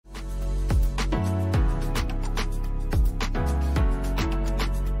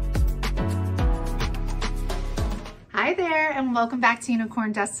there, and welcome back to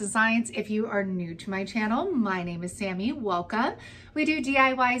Unicorn Dust Designs. If you are new to my channel, my name is Sammy. Welcome. We do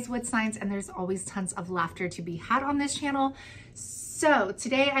DIYs, wood signs, and there's always tons of laughter to be had on this channel. So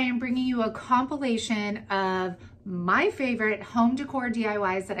today I am bringing you a compilation of my favorite home decor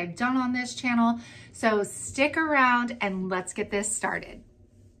DIYs that I've done on this channel. So stick around and let's get this started.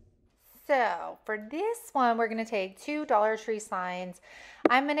 So for this one, we're going to take two Dollar Tree signs.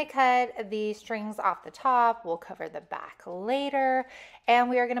 I'm going to cut the strings off the top. We'll cover the back later. And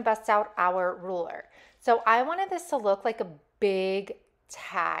we are going to bust out our ruler. So I wanted this to look like a big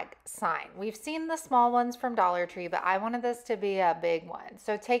tag sign. We've seen the small ones from Dollar Tree, but I wanted this to be a big one.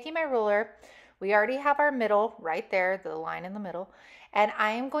 So taking my ruler, we already have our middle right there, the line in the middle. And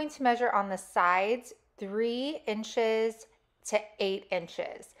I am going to measure on the sides 3 inches to 8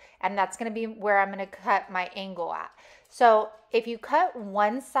 inches. And that's going to be where I'm going to cut my angle at. So if you cut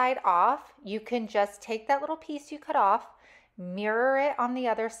one side off, you can just take that little piece you cut off, mirror it on the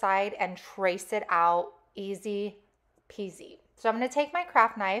other side, and trace it out easy peasy. So I'm going to take my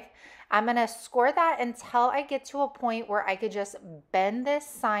craft knife. I'm going to score that until I get to a point where I could just bend this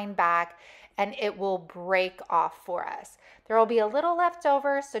sign back and it will break off for us. There will be a little left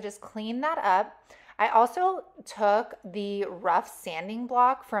over, so just clean that up. I also took the rough sanding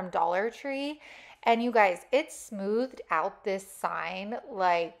block from Dollar Tree, and you guys, it smoothed out this sign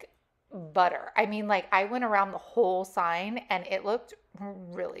like butter. I mean, like I went around the whole sign and it looked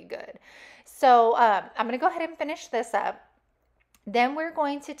really good. So I'm going to go ahead and finish this up. Then we're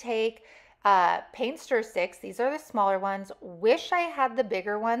going to take paint stir sticks. These are the smaller ones. Wish I had the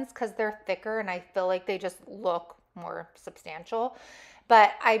bigger ones because they're thicker and I feel like they just look more substantial.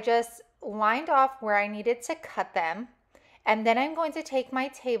 But I just lined off where I needed to cut them. And then I'm going to take my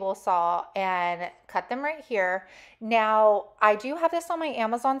table saw and cut them right here. Now, I do have this on my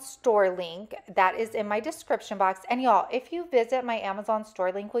Amazon store link. That is in my description box. And y'all, if you visit my Amazon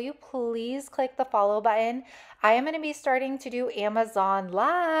store link, will you please click the follow button? I am going to be starting to do Amazon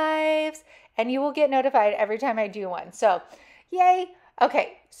lives, and you will get notified every time I do one. So, yay.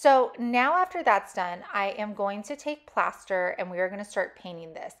 Okay, so now after that's done, I am going to take plaster and we are going to start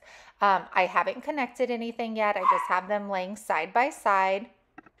painting this. I haven't connected anything yet. I just have them laying side by side.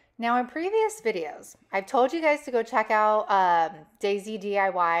 Now in previous videos, I've told you guys to go check out Daisy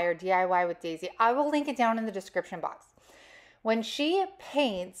DIY or DIY with Daisy. I will link it down in the description box. When she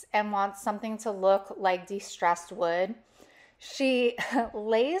paints and wants something to look like distressed wood, she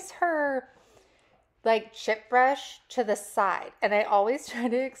lays her like chip brush to the side. And I always try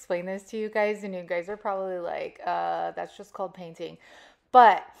to explain this to you guys, and you guys are probably like, that's just called painting.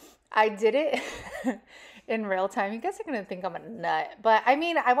 But I did it in real time. You guys are going to think I'm a nut. But I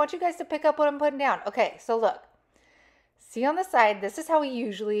mean, I want you guys to pick up what I'm putting down. Okay, so look. See on the side, this is how we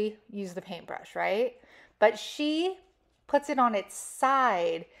usually use the paintbrush, right? But she puts it on its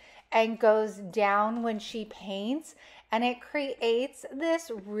side and goes down when she paints. And it creates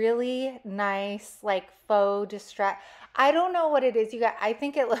this really nice, like faux distract. I don't know what it is, you guys. I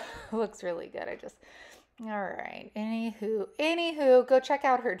think it looks really good. All right. Anywho, go check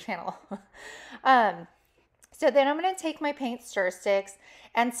out her channel. So then I'm going to take my paint stir sticks.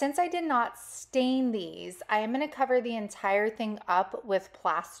 And since I did not stain these, I am going to cover the entire thing up with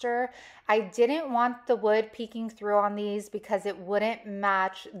plaster. I didn't want the wood peeking through on these because it wouldn't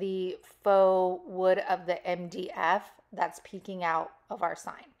match the faux wood of the MDF that's peeking out of our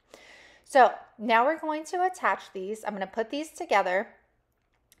sign. So now we're going to attach these. I'm going to put these together,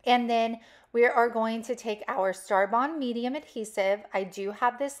 and then we are going to take our Star Bond medium adhesive. I do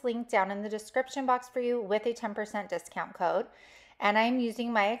have this link down in the description box for you with a 10% discount code, and I'm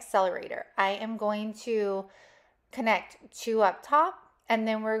using my accelerator. I am going to connect 2 up top, and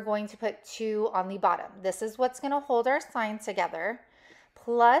then we're going to put 2 on the bottom. This is what's going to hold our sign together.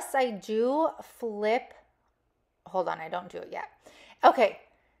 Plus I do flip. Hold on, I don't do it yet. Okay,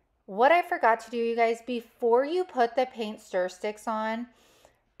 what I forgot to do, you guys, before you put the paint stir sticks on,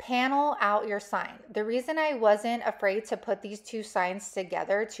 panel out your sign. The reason I wasn't afraid to put these 2 signs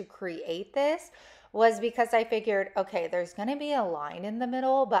together to create this was because I figured, okay, there's going to be a line in the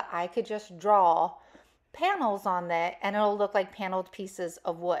middle, but I could just draw panels on that and it'll look like paneled pieces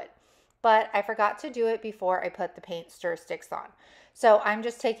of wood. But I forgot to do it before I put the paint stir sticks on. So I'm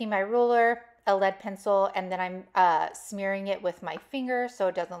just taking my ruler, a lead pencil, and then I'm smearing it with my finger so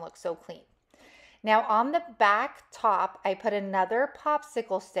it doesn't look so clean. Now on the back top, I put another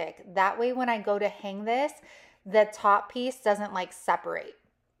popsicle stick. That way when I go to hang this, the top piece doesn't like separate.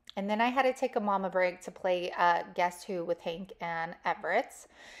 And then I had to take a mama break to play Guess Who with Hank and Everett's.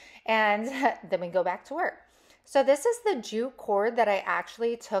 And then we go back to work. So this is the jute cord that I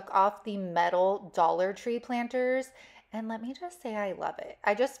actually took off the metal Dollar Tree planters And let me just say I love it.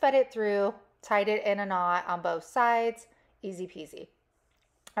 I just fed it through, tied it in a knot on both sides. Easy peasy.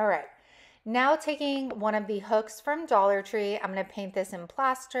 All right. Now taking one of the hooks from Dollar Tree, I'm going to paint this in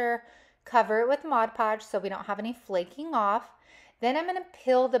plaster, cover it with Mod Podge so we don't have any flaking off. Then I'm going to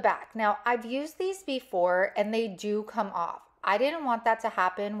peel the back. Now I've used these before and they do come off. I didn't want that to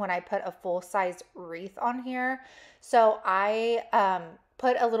happen when I put a full-size wreath on here. So I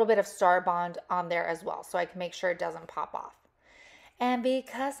put a little bit of Star Bond on there as well so I can make sure it doesn't pop off. And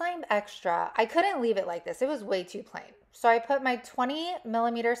because I'm extra, I couldn't leave it like this. It was way too plain. So I put my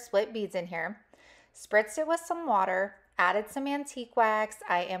 20mm split beads in here, spritzed it with some water, added some antique wax.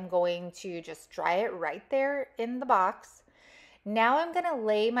 I am going to just dry it right there in the box. Now I'm going to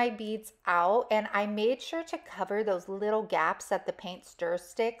lay my beads out, and I made sure to cover those little gaps that the paint stir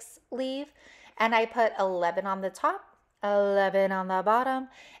sticks leave. And I put 11 on the top, 11 on the bottom,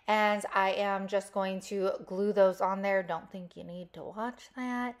 and I am just going to glue those on there. Don't think you need to watch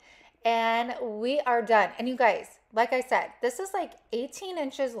that. And we are done. And you guys, like I said, this is like 18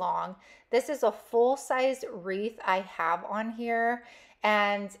 inches long. This is a full-size wreath I have on here,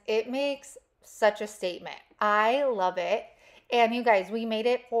 and it makes such a statement. I love it. And you guys, we made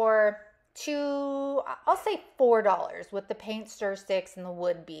it for I'll say $4 with the paint stir sticks and the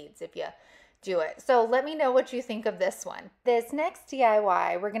wood beads if you do it. So let me know what you think of this one. This next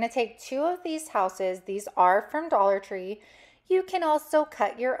DIY, we're going to take 2 of these houses. These are from Dollar Tree. You can also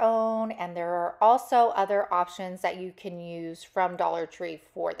cut your own, and there are also other options that you can use from Dollar Tree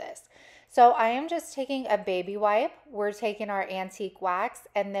for this. So I am just taking a baby wipe. We're taking our antique wax,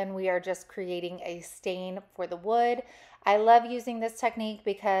 and then we are just creating a stain for the wood. I love using this technique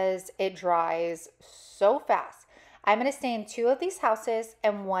because it dries so fast. I'm going to stain 2 of these houses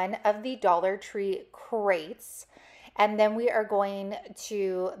and 1 of the Dollar Tree crates. And then we are going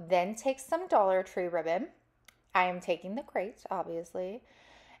to then take some Dollar Tree ribbon. I am taking the crates, obviously.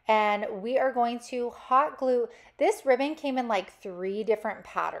 And we are going to hot glue. This ribbon came in like 3 different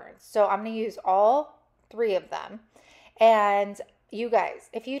patterns. So I'm going to use all 3 of them. And you guys,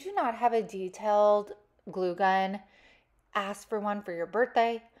 if you do not have a detailed glue gun, ask for one for your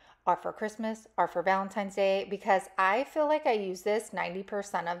birthday or for Christmas or for Valentine's Day, because I feel like I use this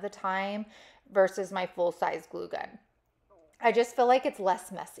 90% of the time versus my full-size glue gun. I just feel like it's less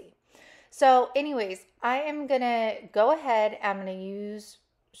messy. So anyways, I am going to go ahead. I'm going to use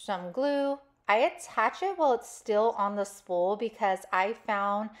some glue. I attach it while it's still on the spool because I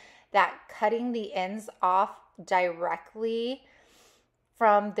found that cutting the ends off directly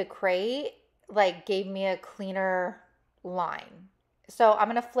from the crate like gave me a cleaner line. So I'm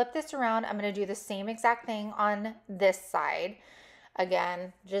going to flip this around. I'm going to do the same exact thing on this side.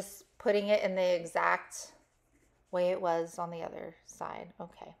 Again, just putting it in the exact way it was on the other side.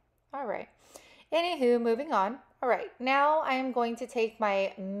 Okay. All right. Anywho, moving on. All right. Now I am going to take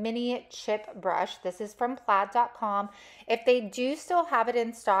my mini chip brush. This is from plaid.com. If they do still have it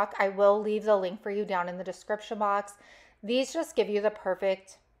in stock, I will leave the link for you down in the description box. These just give you the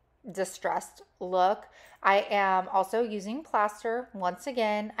perfect distressed look. I am also using plaster. Once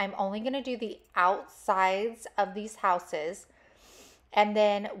again, I'm only going to do the outsides of these houses. And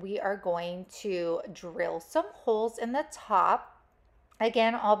then we are going to drill some holes in the top.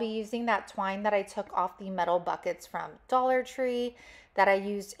 Again, I'll be using that twine that I took off the metal buckets from Dollar Tree that I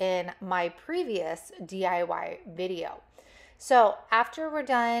used in my previous DIY video. So after we're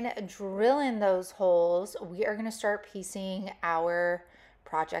done drilling those holes, we are going to start piecing our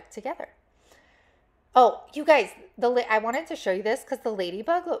project together. Oh, you guys, I wanted to show you this because the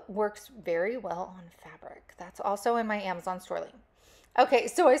ladybug works very well on fabric. That's also in my Amazon store link. Okay,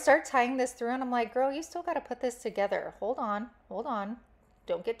 so I start tying this through and I'm like, girl, you still got to put this together. Hold on.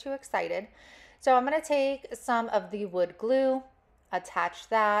 Don't get too excited. So I'm going to take some of the wood glue, attach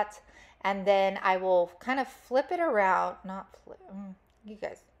that, and then I will kind of flip it around. Not flip. You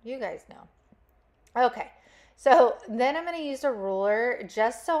guys know. Okay. So then I'm going to use a ruler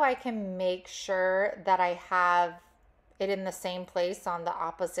just so I can make sure that I have it in the same place on the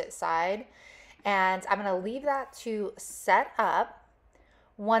opposite side. And I'm going to leave that to set up.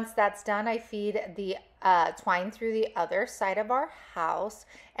 Once that's done, I feed the twine through the other side of our house.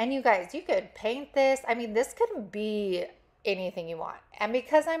 And you guys, you could paint this. I mean, this could be anything you want. And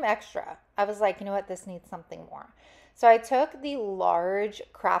because I'm extra, I was like, you know what? This needs something more. So I took the large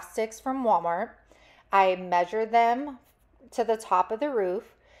craft sticks from Walmart. I measured them to the top of the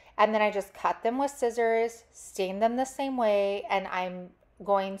roof, and then I just cut them with scissors, stained them the same way, and I'm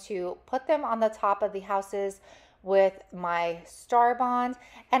going to put them on the top of the houses with my Star Bond.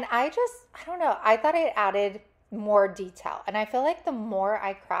 And I don't know, I thought it added more detail. And I feel like the more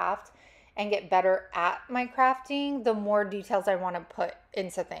I craft and get better at my crafting, the more details I want to put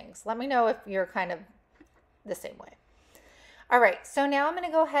into things. Let me know if you're kind of the same way. All right, so now I'm going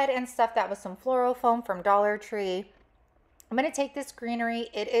to go ahead and stuff that with some floral foam from Dollar Tree. I'm going to take this greenery.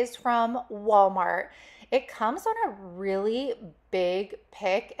 It is from Walmart. It comes on a really big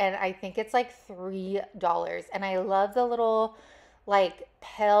pick, and I think it's like $3. And I love the little like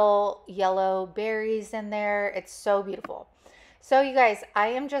pale yellow berries in there. It's so beautiful. So you guys, I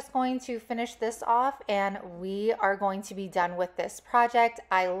am just going to finish this off and we are going to be done with this project.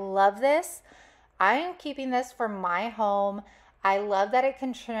 I love this. I am keeping this for my home. I love that it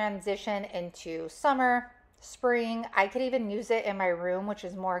can transition into summer, spring. I could even use it in my room, which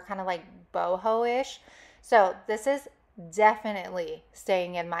is more kind of like boho-ish. So this is definitely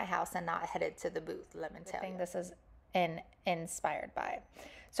staying in my house and not headed to the booth, let me tell you. This is inspired by.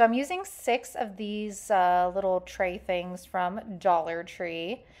 So I'm using 6 of these little tray things from Dollar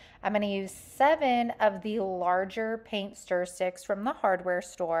Tree. I'm going to use 7 of the larger paint stir sticks from the hardware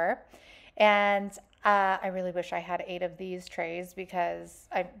store. And I really wish I had 8 of these trays because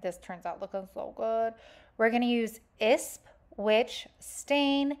this turns out looking so good. We're going to use ISP, Witch,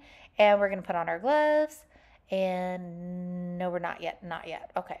 Stain, and we're going to put on our gloves. And no, we're not yet.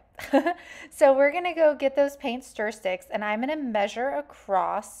 Okay. So we're going to go get those paint stir sticks and I'm going to measure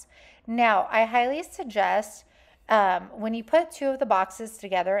across. Now, I highly suggest when you put 2 of the boxes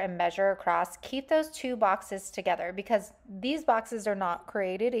together and measure across, keep those 2 boxes together because these boxes are not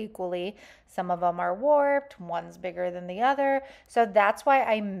created equally. Some of them are warped, one's bigger than the other. So that's why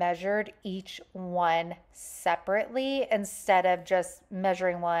I measured each one separately instead of just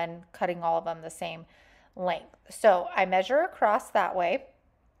measuring one, cutting all of them the same length. So I measure across that way.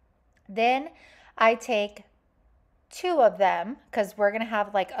 Then I take 2 of them because we're going to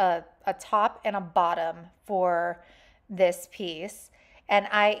have like a top and a bottom for this piece. And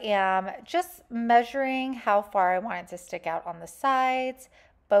I am just measuring how far I want it to stick out on the sides.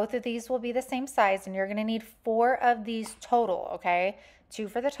 Both of these will be the same size and you're going to need 4 of these total, okay? 2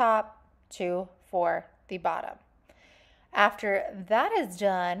 for the top, 2 for the bottom. After that is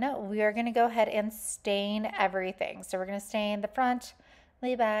done, we are going to go ahead and stain everything. So we're going to stain the front,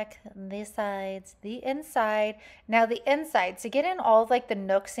 the back, the sides, the inside. Now the inside, to get in all of like the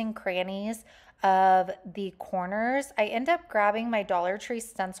nooks and crannies of the corners, I end up grabbing my Dollar Tree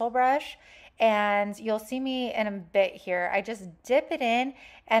stencil brush and you'll see me in a bit here. I just dip it in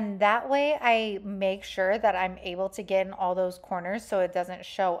and that way I make sure that I'm able to get in all those corners so it doesn't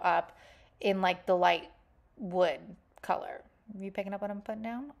show up in like the light wood color. Are you picking up what I'm putting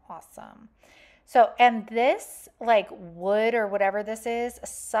down? Awesome. So, and this like wood or whatever this is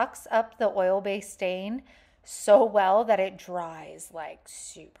sucks up the oil-based stain so well that it dries like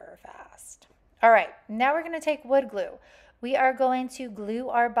super fast. All right, now we're going to take wood glue. We are going to glue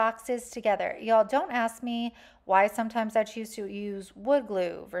our boxes together. Y'all don't ask me why sometimes I choose to use wood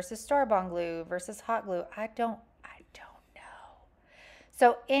glue versus store-bought glue versus hot glue. I don't know.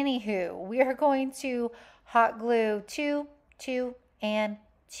 So anywho, we are going to hot glue 2, 2, and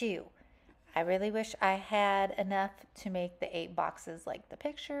 2. I really wish I had enough to make the 8 boxes like the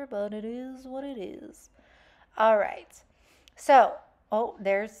picture, but it is what it is. All right. So, oh,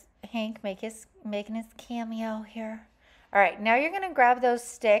 there's Hank making his cameo here. All right, now you're going to grab those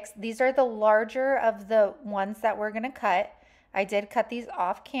sticks. These are the larger of the ones that we're going to cut. I did cut these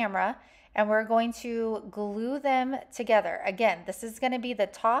off camera, and we're going to glue them together. Again, this is going to be the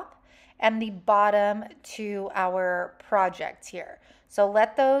top and the bottom to our project here. So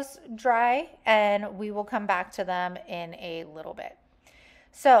let those dry and we will come back to them in a little bit.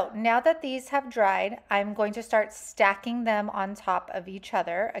 So now that these have dried, I'm going to start stacking them on top of each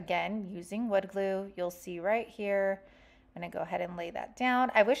other. Again, using wood glue, you'll see right here. I'm gonna go ahead and lay that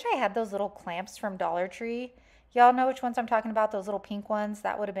down. I wish I had those little clamps from Dollar Tree. Y'all know which ones I'm talking about, those little pink ones?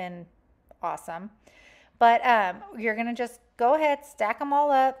 That would have been awesome. But you're gonna just go ahead, stack them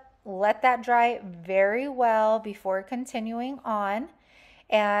all up, let that dry very well before continuing on.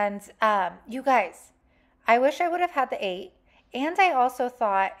 And you guys, I wish I would have had the 8. And I also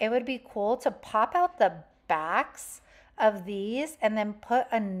thought it would be cool to pop out the backs of these and then put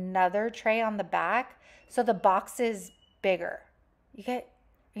another tray on the back so the box is bigger. You get,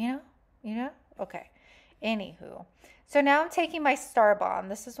 you know? Okay. Anywho. So now I'm taking my Starbond.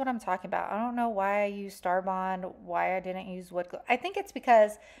 This is what I'm talking about. I don't know why I use Starbond, why I didn't use wood glue. I think it's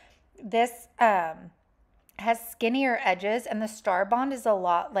because this has skinnier edges and the Starbond is a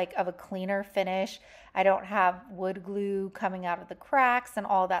lot like of a cleaner finish. I don't have wood glue coming out of the cracks and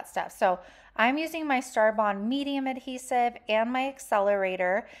all that stuff. So I'm using my Starbond medium adhesive and my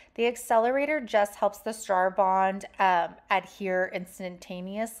accelerator. The accelerator just helps the Starbond adhere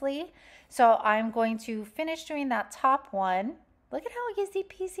instantaneously. So I'm going to finish doing that top one. Look at how easy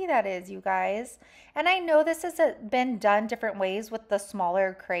peasy that is, you guys. And I know this has been done different ways with the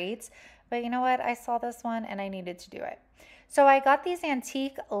smaller crates, but you know what? I saw this one and I needed to do it. So I got these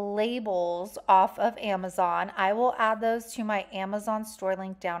antique labels off of Amazon. I will add those to my Amazon store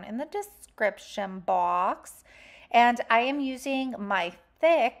link down in the description box. And I am using my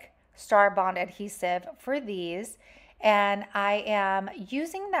thick Star Bond adhesive for these. And I am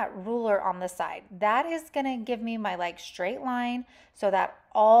using that ruler on the side. That is going to give me my like straight line so that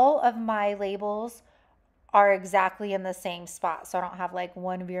all of my labels are exactly in the same spot. So I don't have like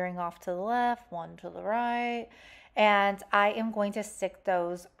one veering off to the left, one to the right. And I am going to stick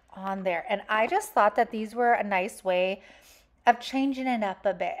those on there. And I just thought that these were a nice way of changing it up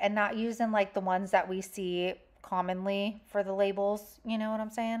a bit and not using like the ones that we see commonly for the labels. You know what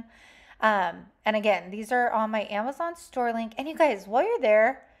I'm saying? And again, these are on my Amazon store link. And you guys, while you're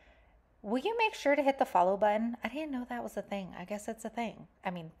there, will you make sure to hit the follow button? I didn't know that was a thing. I guess it's a thing.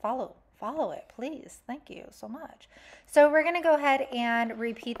 I mean, follow it, please. Thank you so much. So we're going to go ahead and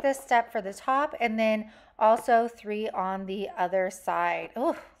repeat this step for the top and then also 3 on the other side.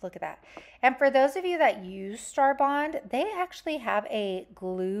 Oh, look at that. And for those of you that use Star Bond, they actually have a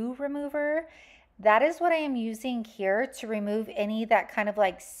glue remover. That is what I am using here to remove any that kind of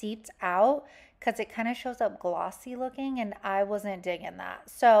like seeped out because it kind of shows up glossy looking and I wasn't digging that.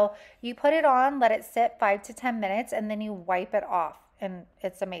 So you put it on, let it sit 5 to 10 minutes and then you wipe it off and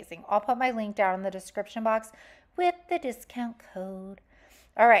it's amazing. I'll put my link down in the description box with the discount code.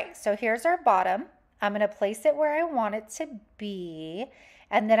 All right, so here's our bottom. I'm going to place it where I want it to be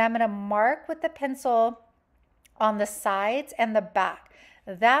and then I'm going to mark with the pencil on the sides and the back.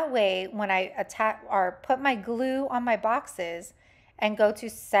 That way, when I attach or put my glue on my boxes and go to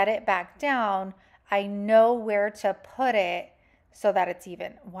set it back down, I know where to put it so that it's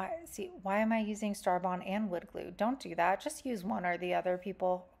even. Why am I using Star Bond and wood glue? Don't do that. Just use one or the other,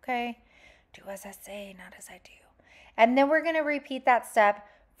 people. Okay? Do as I say, not as I do. And then we're going to repeat that step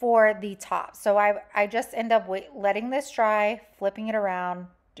for the top. So I just end up letting this dry, flipping it around,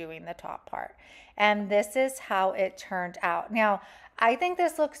 doing the top part. And this is how it turned out. Now, I think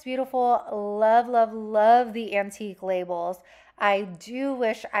this looks beautiful. Love, love, love the antique labels. I do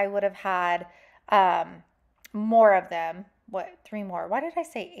wish I would have had more of them. What, 3 more? Why did I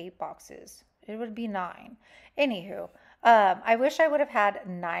say 8 boxes? It would be 9. Anywho, I wish I would have had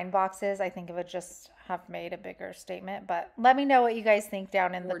 9 boxes. I think it would just have made a bigger statement. But let me know what you guys think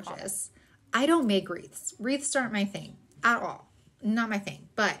down in the comments. I don't make wreaths. Wreaths aren't my thing at all. Not my thing.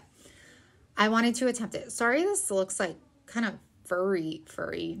 But I wanted to attempt it. Sorry, this looks like kind of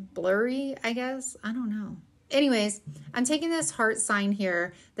furry, blurry, I guess. I don't know. Anyways, I'm taking this heart sign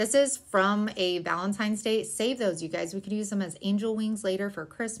here. This is from a Valentine's Day. Save those, you guys. We could use them as angel wings later for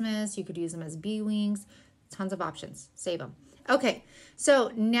Christmas. You could use them as bee wings. Tons of options. Save them. Okay,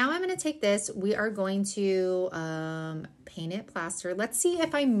 so now I'm going to take this. We are going to paint it plaster. Let's see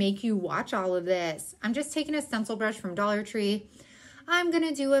if I make you watch all of this. I'm just taking a stencil brush from Dollar Tree. I'm going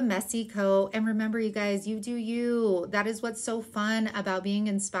to do a messy coat. And remember, you guys, you do you. That is what's so fun about being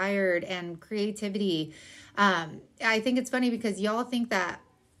inspired and creativity. I think it's funny because y'all think that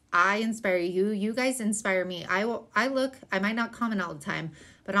I inspire you. You guys inspire me. I might not comment all the time,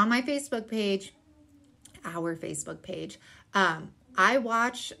 but on my Facebook page, our Facebook page, I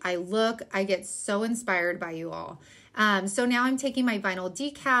watch, I look, I get so inspired by you all. So now I'm taking my vinyl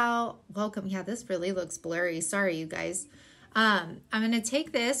decal. Welcome. Yeah, this really looks blurry. Sorry, you guys. I'm going to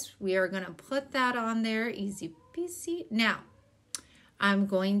take this. We are going to put that on there. Easy peasy. Now, I'm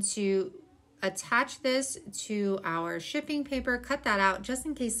going to attach this to our shipping paper. Cut that out just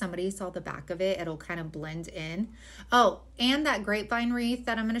in case somebody saw the back of it. It'll kind of blend in. Oh, and that grapevine wreath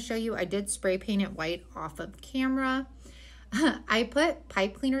that I'm going to show you, I did spray paint it white off of camera. I put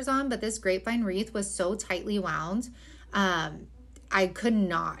pipe cleaners on, but this grapevine wreath was so tightly wound. I could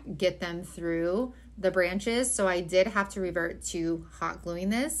not get them through the branches, so I did have to revert to hot gluing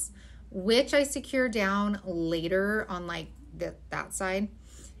this, which I secured down later on like that side.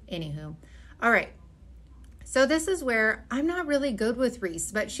 Anywho, all right. So this is where I'm not really good with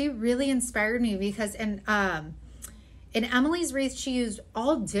wreaths, but she really inspired me because in Emily's wreath, she used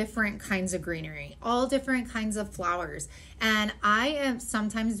all different kinds of greenery, all different kinds of flowers. And I am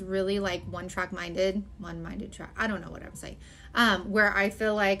sometimes really like one-minded track. I don't know what I'm saying. Where I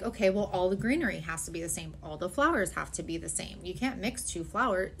feel like, okay, well, all the greenery has to be the same. All the flowers have to be the same. You can't mix 2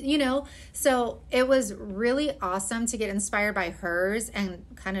 flowers, you know? So it was really awesome to get inspired by hers and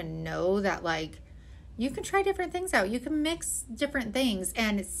kind of know that like, you can try different things out. You can mix different things.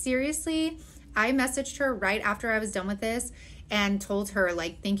 And seriously, I messaged her right after I was done with this and told her,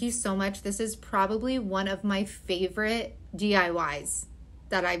 like, thank you so much. This is probably one of my favorite DIYs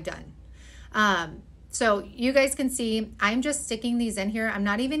that I've done. So you guys can see I'm just sticking these in here. I'm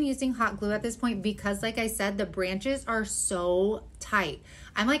not even using hot glue at this point because, like I said, the branches are so tight.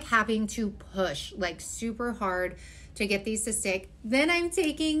 I'm like having to push like super hard to get these to stick. Then I'm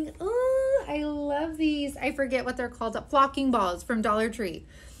taking, oh, I love these. I forget what they're called. Flocking balls from Dollar Tree.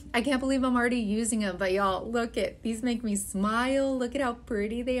 I can't believe I'm already using them, but y'all, look at these, make me smile. Look at how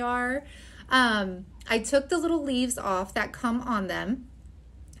pretty they are. I took the little leaves off that come on them.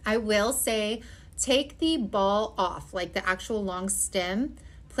 I will say, take the ball off, like the actual long stem,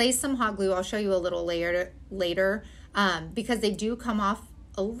 place some hot glue. I'll show you a little later, because they do come off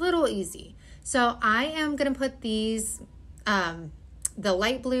a little easy. So I am going to put these, the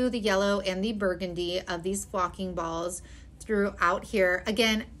light blue, the yellow, and the burgundy of these flocking balls throughout here.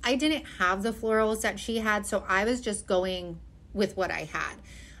 Again, I didn't have the florals that she had, so I was just going with what I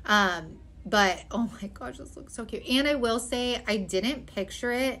had. But oh my gosh, this looks so cute. And I will say, I didn't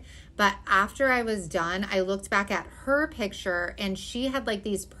picture it, but after I was done, I looked back at her picture and she had like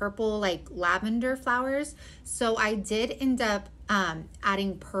these purple, like lavender flowers. So I did end up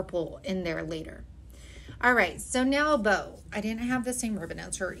adding purple in there later. All right, so now a bow. I didn't have the same ribbon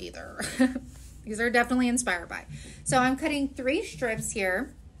as her either. These are definitely inspired by. So I'm cutting 3 strips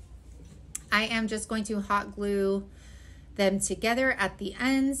here. I am just going to hot glue them together at the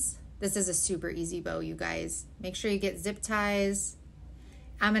ends. This is a super easy bow, you guys. Make sure you get zip ties.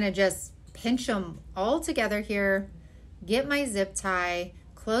 I'm gonna just pinch them all together here, get my zip tie,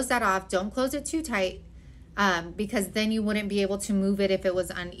 close that off. Don't close it too tight because then you wouldn't be able to move it if it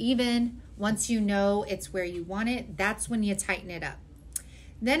was uneven. Once you know it's where you want it, that's when you tighten it up.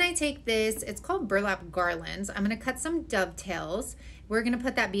 Then I take this, it's called burlap garlands. I'm gonna cut some dovetails. We're gonna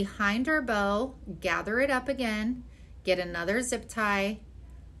put that behind our bow, gather it up again, get another zip tie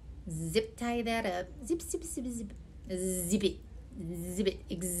that up, zip, zip, zip, zip, zip it, zip it,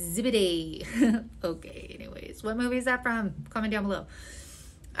 exhibit A. Okay, anyways, what movie is that from? Comment down below.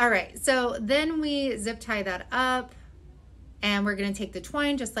 All right, so then we zip tie that up and we're gonna take the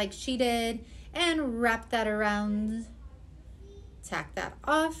twine just like she did and wrap that around, tack that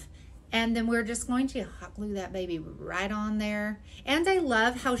off, and then we're just going to hot glue that baby right on there. And I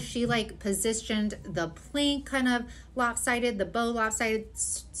love how she like positioned the plank kind of lopsided, the bow lopsided,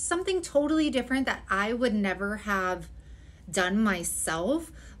 something totally different that I would never have done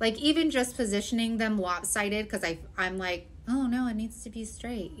myself. Like even just positioning them lopsided, because I'm like, oh no, it needs to be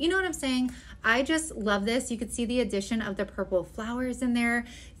straight. You know what I'm saying? I just love this. You could see the addition of the purple flowers in there.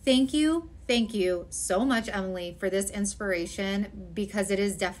 Thank you so much, Emily, for this inspiration, because it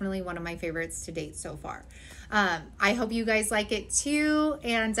is definitely one of my favorites to date so far. I hope you guys like it too,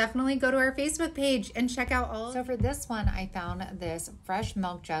 and definitely go to our Facebook page and check out all. So for this one, I found this fresh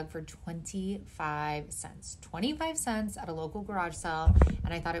milk jug for 25 cents. 25 cents at a local garage sale,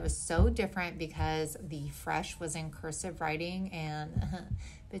 and I thought it was so different because the fresh was in cursive writing, and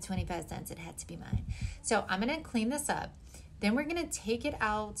for 25 cents, it had to be mine. So I'm gonna clean this up. Then we're gonna take it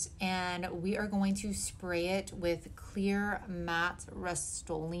out and we are going to spray it with clear matte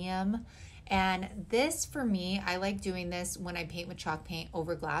Rust-Oleum. And this, for me, I like doing this when I paint with chalk paint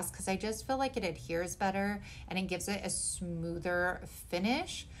over glass because I just feel like it adheres better and it gives it a smoother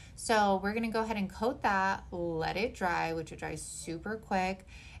finish. So we're gonna go ahead and coat that, let it dry, which it dries super quick.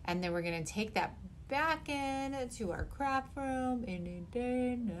 And then we're gonna take that back in to our craft room any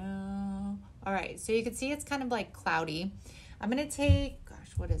day now. All right, so you can see it's kind of like cloudy. I'm gonna take,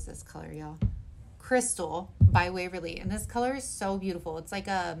 gosh, what is this color, y'all? Crystal by Waverly. And this color is so beautiful. It's like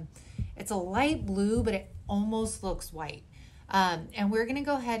it's a light blue, but it almost looks white. And we're gonna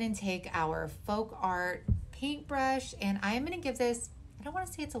go ahead and take our folk art paintbrush, and I am gonna give this, I don't wanna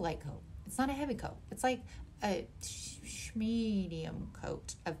say it's a light coat. It's not a heavy coat. It's like a medium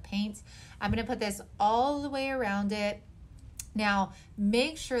coat of paint. I'm gonna put this all the way around it. Now,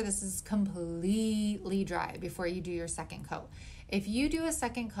 make sure this is completely dry before you do your second coat. If you do a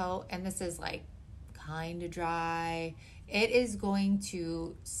second coat and this is like kind of dry, it is going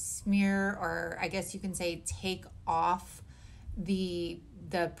to smear, or I guess you can say take off the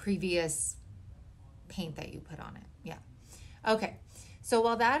previous paint that you put on it. Yeah. Okay. So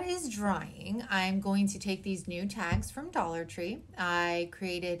while that is drying, I'm going to take these new tags from Dollar Tree. I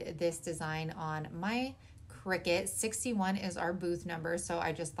created this design on my Cricut. 61 is our booth number, so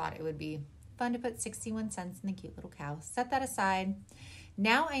I just thought it would be fun to put 61 cents in the cute little cow. Set that aside.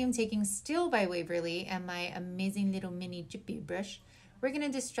 Now I am taking Still by Waverly and my amazing little mini chippy brush. We're going to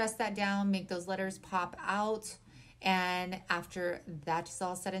distress that down, make those letters pop out, And after that is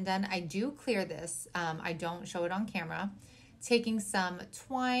all said and done, I do clear this. I don't show it on camera. Taking some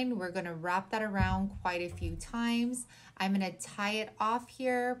twine, we're gonna wrap that around quite a few times. I'm gonna tie it off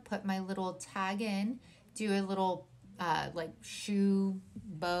here, put my little tag in, do a little like shoe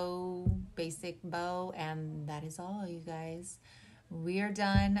bow, basic bow, and that is all, you guys. We are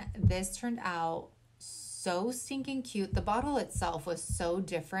done. This turned out so stinking cute. The bottle itself was so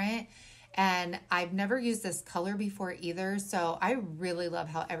different, and I've never used this color before either, so I really love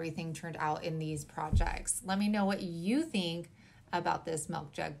how everything turned out in these projects. Let me know what you think about this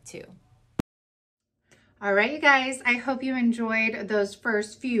milk jug too. All right, you guys, I hope you enjoyed those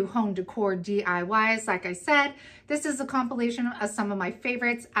first few home decor DIYs. Like I said, this is a compilation of some of my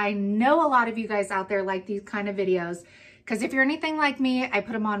favorites. I know a lot of you guys out there like these kind of videos, because if you're anything like me, I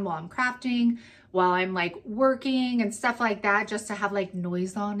put them on while I'm crafting, while I'm like working and stuff like that, just to have like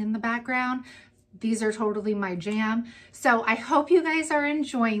noise on in the background. These are totally my jam. So I hope you guys are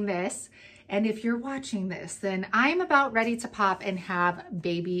enjoying this. And if you're watching this, then I'm about ready to pop and have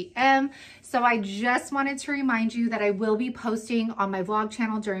baby M. So I just wanted to remind you that I will be posting on my vlog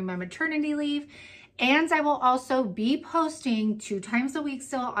channel during my maternity leave. And I will also be posting 2 times a week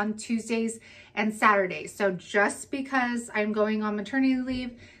still on Tuesdays and Saturdays. So just because I'm going on maternity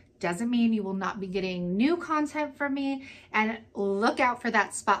leave doesn't mean you will not be getting new content from me. And look out for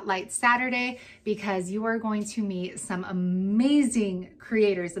that Spotlight Saturday, because you are going to meet some amazing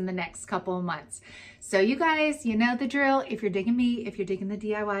creators in the next couple of months. So you guys, you know the drill. If you're digging me, if you're digging the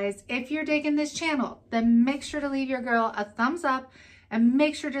DIYs, if you're digging this channel, then make sure to leave your girl a thumbs up and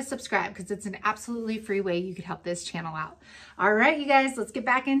make sure to subscribe, because it's an absolutely free way you could help this channel out. All right, you guys, let's get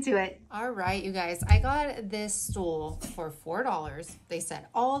back into it. All right, you guys, I got this stool for $4. They said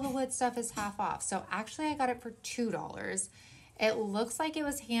all the wood stuff is half off. So actually I got it for $2. It looks like it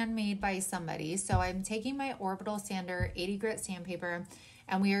was handmade by somebody. So I'm taking my orbital sander, 80 grit sandpaper,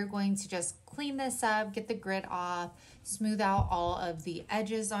 and we are going to just clean this up, get the grit off, smooth out all of the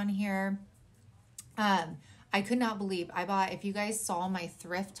edges on here. I could not believe I bought, if you guys saw my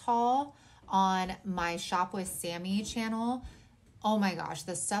thrift haul on my Shop with Sammy channel, oh my gosh,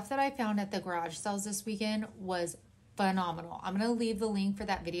 the stuff that I found at the garage sales this weekend was phenomenal. I'm going to leave the link for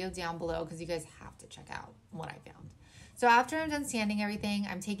that video down below, because you guys have to check out what I found. So after I'm done sanding everything,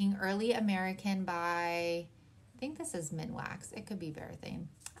 I'm taking Early American by, I think this is Minwax. It could be Varathane.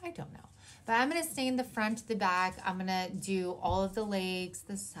 I don't know. But I'm going to stain the front, the back. I'm going to do all of the legs,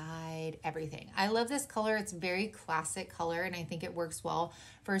 the side, everything. I love this color. It's a very classic color, and I think it works well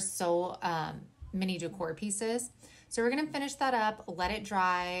for so many decor pieces. So we're going to finish that up, let it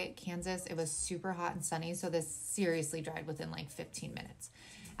dry. Kansas, it was super hot and sunny, so this seriously dried within like 15 minutes.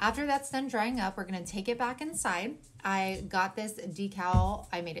 After that's done drying up, we're going to take it back inside. I got this decal.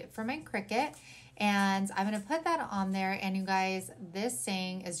 I made it for my Cricut. And I'm going to put that on there. And you guys, this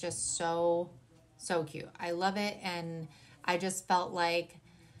saying is just so, so cute. I love it. And I just felt like,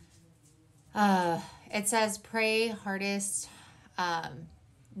 it says pray hardest,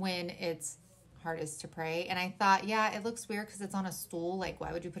 when it's hardest to pray. And I thought, yeah, it looks weird because it's on a stool. Like,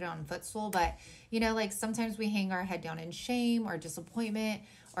 why would you put it on a footstool? But you know, like sometimes we hang our head down in shame or disappointment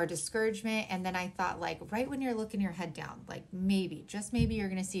or discouragement. And then I thought, like, right when you're looking your head down, like maybe, just maybe you're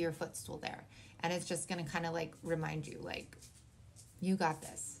going to see your footstool there. And it's just going to kind of like remind you, like, you got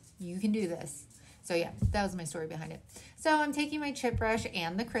this. You can do this. So yeah, that was my story behind it. So I'm taking my chip brush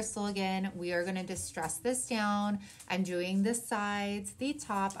and the crystal again. We are going to distress this down. I'm doing the sides, the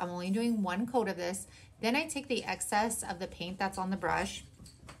top. I'm only doing 1 coat of this. Then I take the excess of the paint that's on the brush,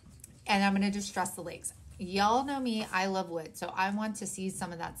 and I'm going to distress the legs. Y'all know me, I love wood. So I want to see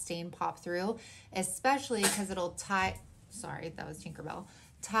some of that stain pop through, especially because it'll tie, sorry, that was Tinkerbell,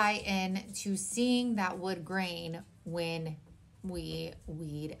 tie in to seeing that wood grain when we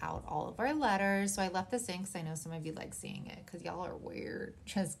weed out all of our letters. So I left this in because I know some of you like seeing it because y'all are weird.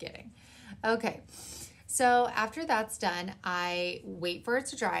 Just kidding. Okay. So after that's done, I wait for it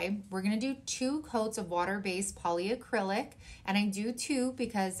to dry. We're going to do 2 coats of water-based polyacrylic. And I do 2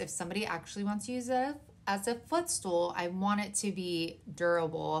 because if somebody actually wants to use it as a footstool, I want it to be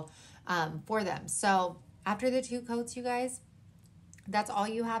durable for them. So after the 2 coats, you guys, that's all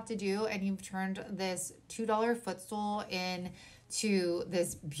you have to do, and you've turned this $2 footstool into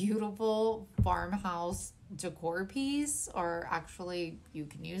this beautiful farmhouse decor piece, or actually you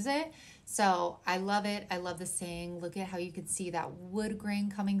can use it. So I love it. I love the saying. Look at how you can see that wood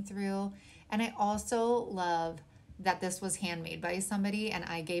grain coming through. And I also love that this was handmade by somebody and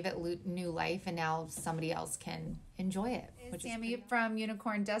I gave it new life, and now somebody else can enjoy it. Which is Sammy from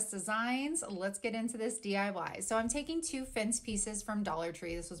Unicorn Dust Designs. Let's get into this DIY. So I'm taking 2 fence pieces from Dollar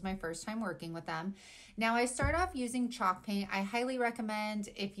Tree. This was my first time working with them. Now I start off using chalk paint. I highly recommend,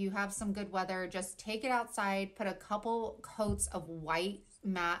 if you have some good weather, just take it outside, put a couple coats of white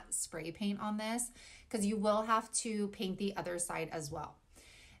matte spray paint on this, because you will have to paint the other side as well.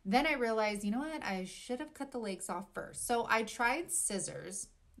 Then I realized, you know what? I should have cut the legs off first. So I tried scissors.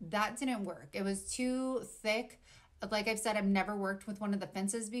 That didn't work. It was too thick. Like I've said, I've never worked with one of the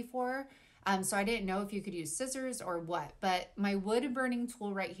fences before. So I didn't know if you could use scissors or what. But my wood burning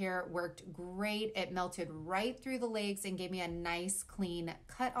tool right here worked great. It melted right through the legs and gave me a nice clean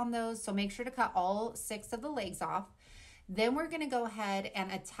cut on those. So make sure to cut all 6 of the legs off. Then we're going to go ahead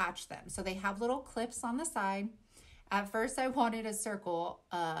and attach them. So they have little clips on the side. At first I wanted a circle.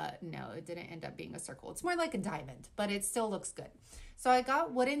 No, it didn't end up being a circle. It's more like a diamond, but it still looks good. So I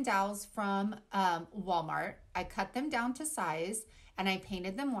got wooden dowels from Walmart. I cut them down to size and I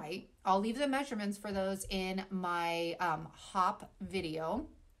painted them white. I'll leave the measurements for those in my hop video.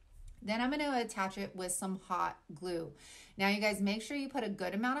 Then I'm going to attach it with some hot glue. Now you guys, make sure you put a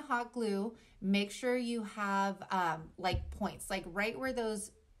good amount of hot glue. Make sure you have like points, like right where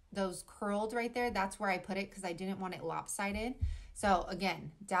those curled right there, that's where I put it because I didn't want it lopsided. So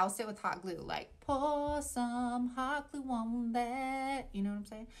again, douse it with hot glue, like pour some hot glue on that. You know what I'm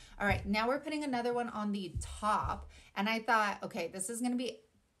saying? All right, now we're putting another one on the top. And I thought, okay, this is going to be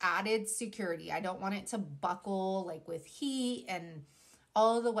added security. I don't want it to buckle like with heat and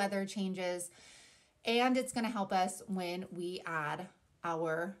all of the weather changes. And it's going to help us when we add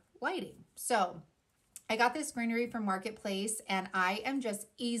our lighting. So I got this greenery from Marketplace, and I am just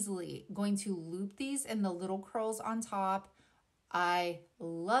easily going to loop these in the little curls on top. I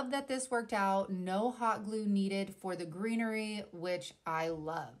love that this worked out. No hot glue needed for the greenery, which I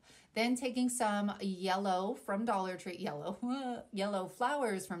love. Then taking some yellow from Dollar Tree, yellow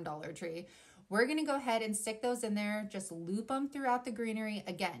flowers from Dollar Tree. We're going to go ahead and stick those in there. Just loop them throughout the greenery.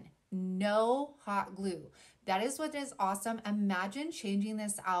 Again, no hot glue. That is what is awesome. Imagine changing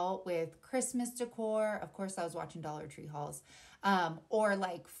this out with Christmas decor. Of course, I was watching Dollar Tree hauls. Or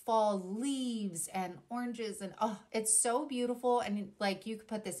like fall leaves and oranges, and oh, it's so beautiful. And like, you could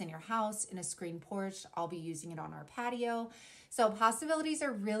put this in your house, in a screen porch. I'll be using it on our patio. So possibilities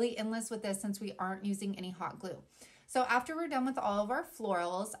are really endless with this since we aren't using any hot glue. So after we're done with all of our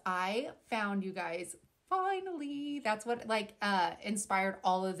florals, I found, you guys, finally, that's what inspired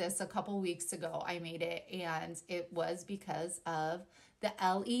all of this a couple weeks ago. I made it, and it was because of the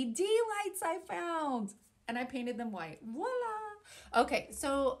LED lights I found, and I painted them white. Voila. Okay,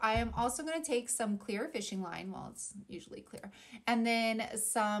 so I am also going to take some clear fishing line. Well, it's usually clear. And then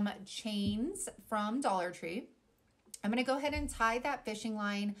some chains from Dollar Tree. I'm going to go ahead and tie that fishing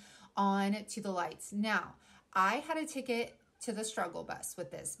line on to the lights. Now, I had a ticket to the struggle bus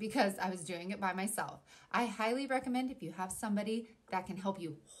with this because I was doing it by myself. I highly recommend, if you have somebody that can help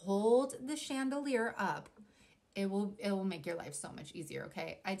you hold the chandelier up, it will make your life so much easier,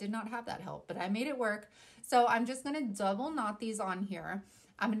 okay? I did not have that help, but I made it work. So I'm just going to double knot these on here.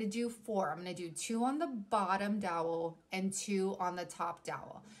 I'm going to do 4. I'm going to do 2 on the bottom dowel and 2 on the top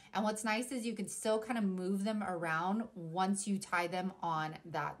dowel. And what's nice is you can still kind of move them around once you tie them on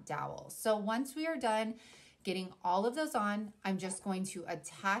that dowel. So once we are done getting all of those on, I'm just going to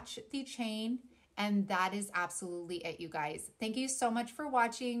attach the chain, and that is absolutely it, you guys. Thank you so much for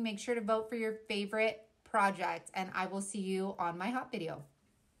watching. Make sure to vote for your favorite project, and I will see you on my hot video.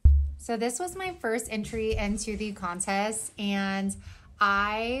 So this was my first entry into the contest, and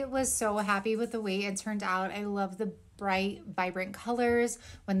I was so happy with the way it turned out. I love the bright, vibrant colors.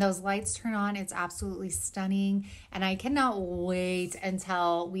 When those lights turn on, it's absolutely stunning. And I cannot wait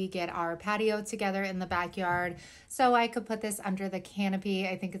until we get our patio together in the backyard so I could put this under the canopy.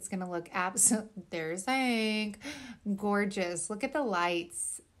 I think it's going to look absolutely, there's Hank, gorgeous. Look at the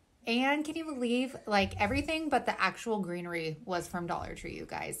lights. And can you believe, like, everything but the actual greenery was from Dollar Tree, you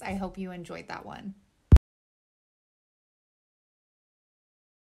guys. I hope you enjoyed that one.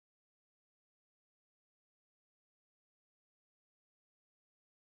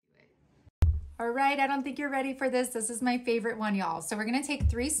 All right, I don't think you're ready for this. This is my favorite one, y'all. So we're gonna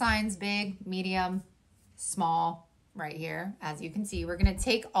take 3 signs, big, medium, small, right here. As you can see, we're gonna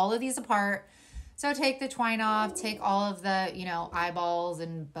take all of these apart. So take the twine off, take all of the, eyeballs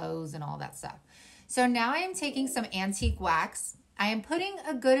and bows and all that stuff. So now I am taking some antique wax. I am putting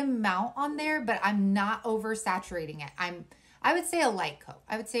a good amount on there, but I'm not oversaturating it. I would say a light coat.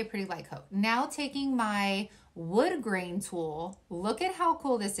 I would say a pretty light coat. Now taking my wood grain tool. Look at how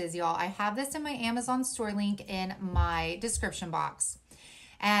cool this is, y'all. I have this in my Amazon store link in my description box.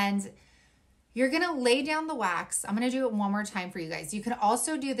 And you're gonna lay down the wax. I'm gonna do it one more time for you guys. You can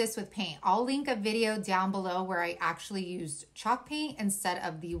also do this with paint. I'll link a video down below where I actually used chalk paint instead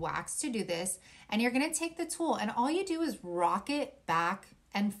of the wax to do this. And you're gonna take the tool and all you do is rock it back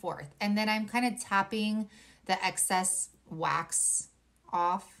and forth. And then I'm kind of tapping the excess wax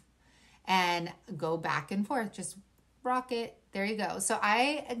off and go back and forth. Just rock it. There you go. So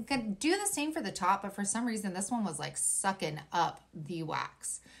I can do the same for the top, but for some reason this one was like sucking up the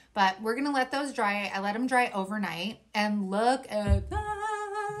wax. But we're going to let those dry. I let them dry overnight. And look at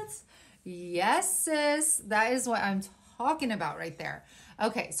that. Yes, sis. That is what I'm talking about right there.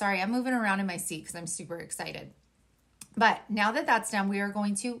 Okay, sorry. I'm moving around in my seat because I'm super excited. But now that that's done, we are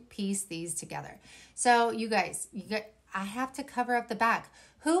going to piece these together. So you guys, I have to cover up the back.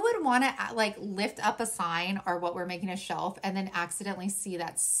 Who would want to like lift up a sign or what we're making a shelf and then accidentally see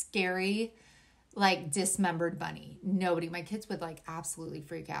that scary like dismembered bunny? Nobody. My kids would like absolutely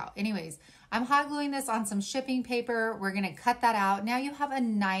freak out. Anyways, I'm hot gluing this on some shipping paper. We're going to cut that out. Now you have a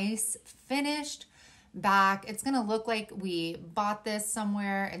nice finished back. It's going to look like we bought this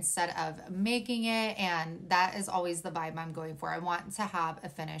somewhere instead of making it. And that is always the vibe I'm going for. I want to have a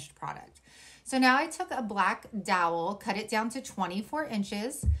finished product. So now I took a black dowel, cut it down to 24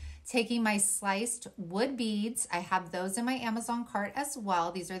 inches, taking my sliced wood beads. I have those in my Amazon cart as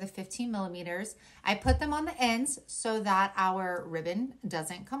well. These are the 15 millimeters. I put them on the ends so that our ribbon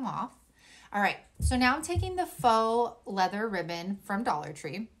doesn't come off. All right, so now I'm taking the faux leather ribbon from Dollar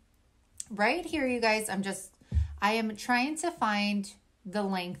Tree. Right here, you guys, I am trying to find the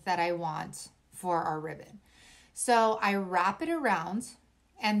length that I want for our ribbon. So I wrap it around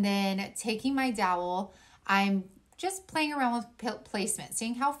and then taking my dowel, I'm just playing around with placement,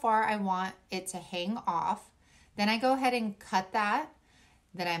 seeing how far I want it to hang off. Then I go ahead and cut that.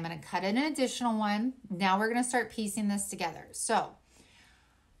 Then I'm going to cut in an additional one. Now we're going to start piecing this together. So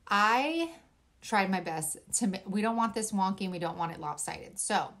I tried my best we don't want this wonky and we don't want it lopsided.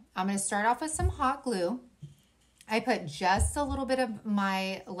 So I'm going to start off with some hot glue. I put just a little bit of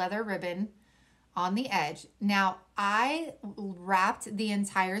my leather ribbon on the edge. Now I wrapped the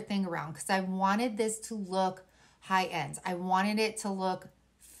entire thing around because I wanted this to look high end. I wanted it to look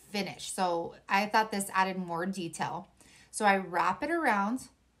finished. So I thought this added more detail. So I wrap it around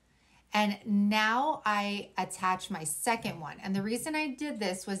and now I attach my second one. And the reason I did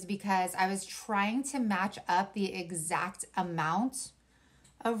this was because I was trying to match up the exact amount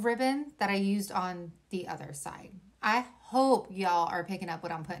of ribbon that I used on the other side. I hope y'all are picking up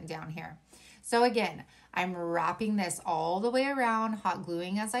what I'm putting down here. So again, I'm wrapping this all the way around, hot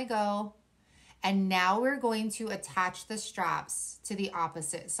gluing as I go. And now we're going to attach the straps to the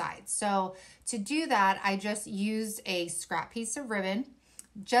opposite side. So to do that, I just used a scrap piece of ribbon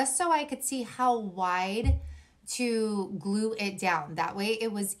just so I could see how wide to glue it down. That way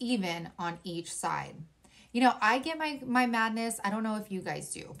it was even on each side. You know, I get my madness. I don't know if you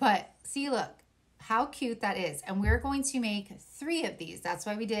guys do, but see, look how cute that is. And we're going to make 3 of these. That's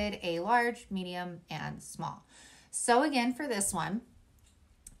why we did a large, medium, and small. So again, for this one,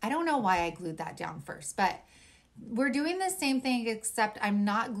 I don't know why I glued that down first, but we're doing the same thing, except I'm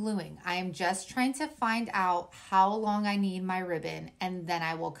not gluing. I am just trying to find out how long I need my ribbon, and then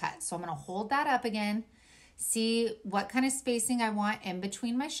I will cut. So I'm going to hold that up again, see what kind of spacing I want in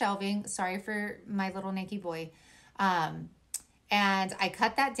between my shelving. Sorry for my little naked boy. And I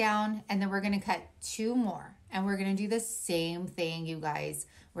cut that down, and then we're going to cut 2 more. And we're going to do the same thing, you guys.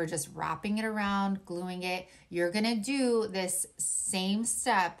 We're just wrapping it around, gluing it. You're going to do this same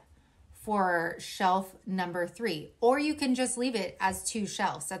step for shelf number 3. Or you can just leave it as 2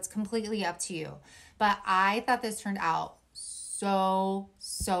 shelves. That's completely up to you. But I thought this turned out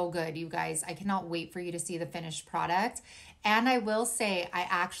so good, you guys. I cannot wait for you to see the finished product. And I will say, I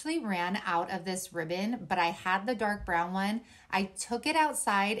actually ran out of this ribbon, but I had the dark brown one. I took it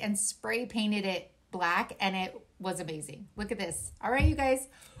outside and spray painted it black, and it was amazing. Look at this. All right, you guys.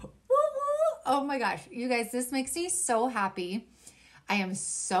 Woo, woo. Oh my gosh, you guys, this makes me so happy. I am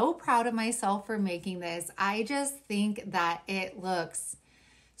so proud of myself for making this. I just think that it looks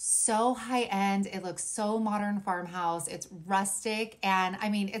so high end. It looks so modern farmhouse. It's rustic. And I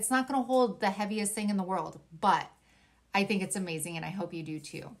mean, it's not going to hold the heaviest thing in the world, but I think it's amazing, and I hope you do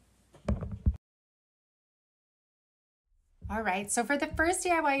too. All right, so for the first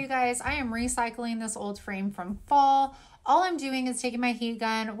DIY, you guys, I am recycling this old frame from fall. All I'm doing is taking my heat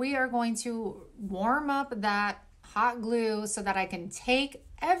gun. We are going to warm up that hot glue so that I can take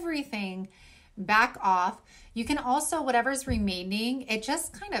everything back off. You can also, whatever's remaining, it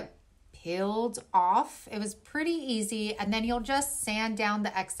just kind of peeled off. It was pretty easy. And then you'll just sand down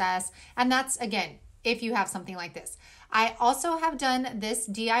the excess. And that's, again, if you have something like this. I also have done this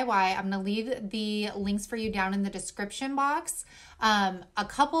DIY. I'm going to leave the links for you down in the description box. A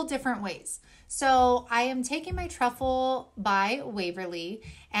couple different ways. So I am taking my Truffle by Waverly,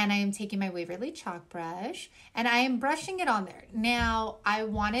 and I am taking my Waverly chalk brush, and I am brushing it on there. Now, I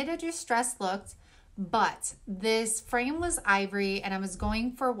wanted a distressed look, but this frame was ivory and I was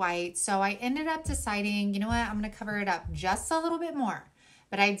going for white. So I ended up deciding, you know what, I'm going to cover it up just a little bit more.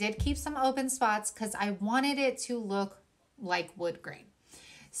 But I did keep some open spots because I wanted it to look like wood grain.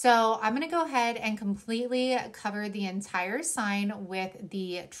 So I'm going to go ahead and completely cover the entire sign with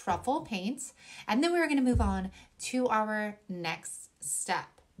the truffle paint. And then we're going to move on to our next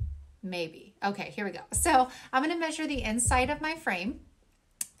step. Maybe. Okay, here we go. So I'm going to measure the inside of my frame.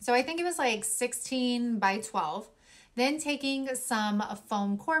 So I think it was like 16 by 12. Then taking some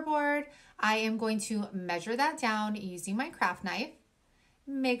foam core board, I am going to measure that down using my craft knife.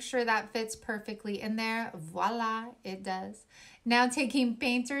 Make sure that fits perfectly in there. Voila, it does. Now taking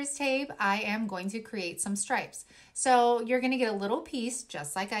painter's tape, I am going to create some stripes. So you're going to get a little piece,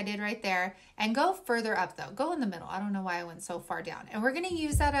 just like I did right there, and go further up though. Go in the middle. I don't know why I went so far down. And we're going to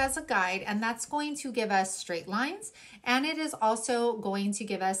use that as a guide, and that's going to give us straight lines. And it is also going to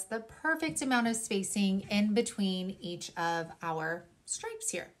give us the perfect amount of spacing in between each of our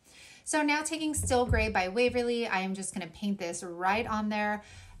stripes here. So now taking Still Gray by Waverly, I am just going to paint this right on there.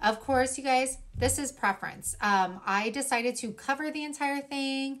 Of course, you guys, this is preference. I decided to cover the entire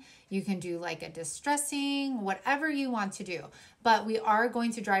thing. You can do like a distressing, whatever you want to do, but we are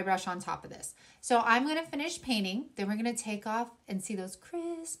going to dry brush on top of this. So I'm going to finish painting. Then we're going to take off and see those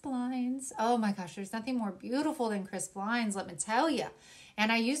crisp lines. Oh my gosh, there's nothing more beautiful than crisp lines, let me tell you.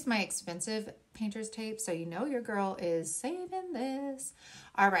 And I used my expensive painter's tape, so you know your girl is saving this.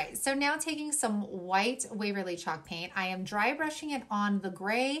 All right, so now taking some white Waverly chalk paint, I am dry brushing it on the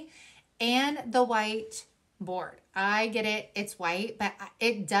gray and the white board. I get it, it's white, but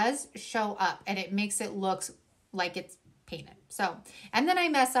it does show up and it makes it look like it's painted. So, and then I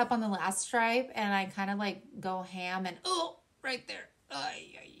mess up on the last stripe and I kind of like go ham and, oh, right there.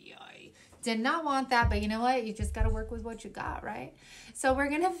 Ay, ay, ay. Did not want that, but you know what? You just got to work with what you got, right? So we're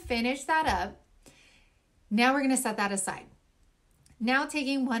going to finish that up. Now we're going to set that aside. Now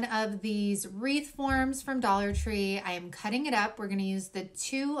taking one of these wreath forms from Dollar Tree, I am cutting it up. We're going to use the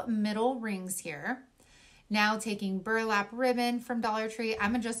 2 middle rings here. Now taking burlap ribbon from Dollar Tree,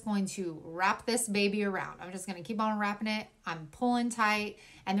 I'm just going to wrap this baby around. I'm just going to keep on wrapping it. I'm pulling tight,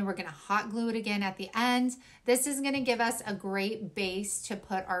 and then we're going to hot glue it again at the end. This is going to give us a great base to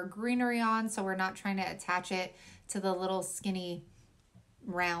put our greenery on, so we're not trying to attach it to the little skinny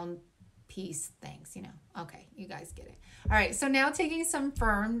round piece things, you know. Okay, you guys get it. All right, so now taking some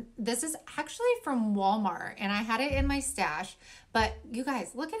fern. This is actually from Walmart, and I had it in my stash, but you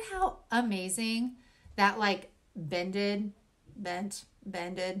guys, look at how amazing that like bended,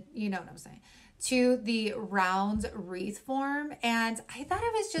 you know what I'm saying, to the round wreath form. And I thought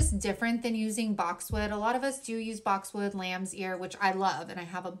it was just different than using boxwood. A lot of us do use boxwood, lamb's ear, which I love, and I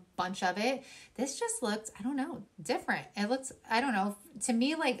have a bunch of it. This just looked, I don't know, different. It looks, I don't know, to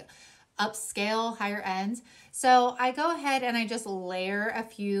me like upscale, higher end. So I go ahead and I just layer a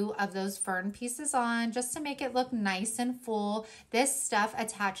few of those fern pieces on just to make it look nice and full. This stuff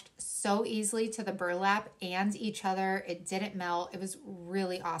attached so easily to the burlap and each other. It didn't melt. It was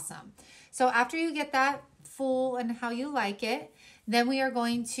really awesome. So after you get that full and how you like it, then we are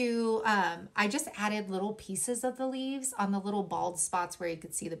going to, I just added little pieces of the leaves on the little bald spots where you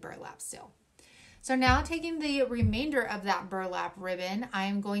could see the burlap still. So now taking the remainder of that burlap ribbon,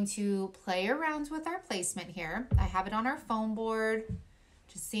 I'm going to play around with our placement here. I have it on our foam board,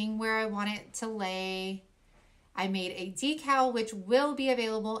 just seeing where I want it to lay. I made a decal, which will be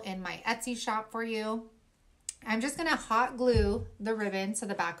available in my Etsy shop for you. I'm just gonna hot glue the ribbon to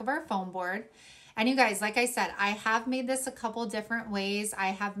the back of our foam board. And you guys, like I said, I have made this a couple different ways. I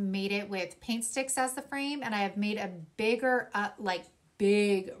have made it with paint sticks as the frame, and I have made a bigger,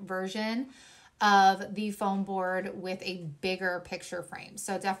 big version of the foam board with a bigger picture frame.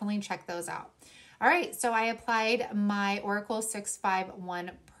 So definitely check those out. All right, so I applied my Oracle 651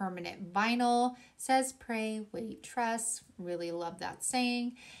 permanent vinyl. It says pray, wait, trust. Really love that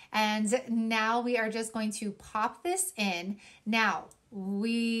saying. And now we are just going to pop this in. Now,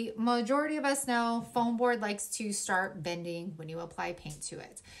 majority of us know foam board likes to start bending when you apply paint to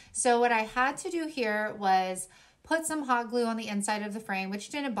it. So what I had to do here was put some hot glue on the inside of the frame, which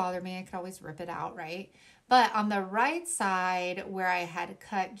didn't bother me. I could always rip it out, right? But on the right side where I had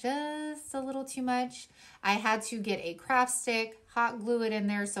cut just a little too much, I had to get a craft stick, hot glue it in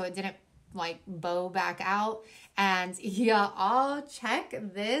there so it didn't like bow back out. And yeah, I'll check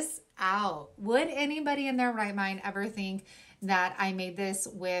this out. Would anybody in their right mind ever think that I made this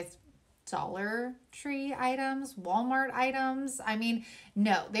with Dollar Tree items, Walmart items? I mean,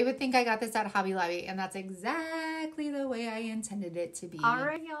 no, they would think I got this at Hobby Lobby, and that's exactly the way I intended it to be. All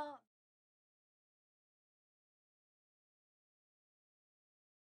right, y'all.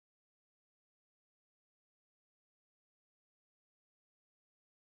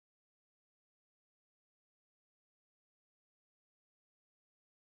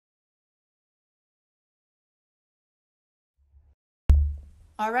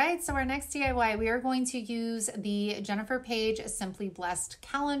 All right, so our next DIY, we are going to use the Jennifer Page Simply Blessed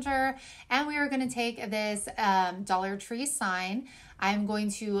calendar, and we are going to take this Dollar Tree sign. I'm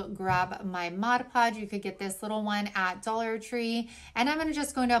going to grab my Mod Podge. You could get this little one at Dollar Tree, and I'm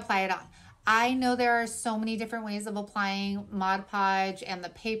just going to apply it on. I know there are so many different ways of applying Mod Podge and the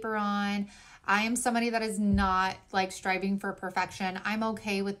paper on. I am somebody that is not like striving for perfection. I'm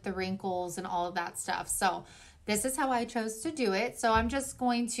okay with the wrinkles and all of that stuff. So this is how I chose to do it. So I'm just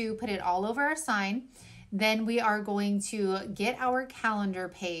going to put it all over our sign. Then we are going to get our calendar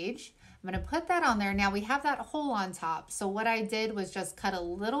page. I'm going to put that on there. Now we have that hole on top. So what I did was just cut a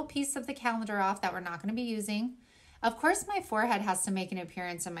little piece of the calendar off that we're not going to be using. Of course, my forehead has to make an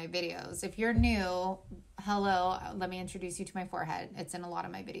appearance in my videos. If you're new, hello, let me introduce you to my forehead. It's in a lot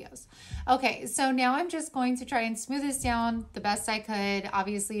of my videos. Okay, so now I'm just going to try and smooth this down the best I could.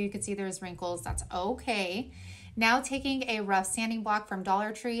 Obviously, you could see there's wrinkles. That's okay. Now taking a rough sanding block from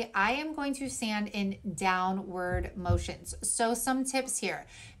Dollar Tree, I am going to sand in downward motions. So some tips here.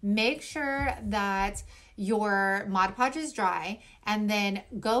 Make sure that your Mod Podge is dry and then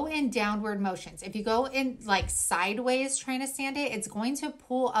go in downward motions. If you go in like sideways trying to sand it, it's going to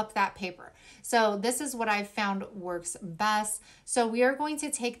pull up that paper. So this is what I've found works best. So we are going to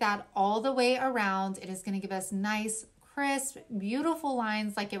take that all the way around. It is going to give us nice, crisp, beautiful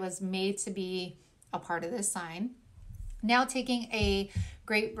lines like it was made to be a part of this sign. Now taking a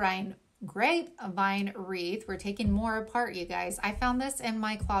grapevine wreath. We're taking more apart, you guys. I found this in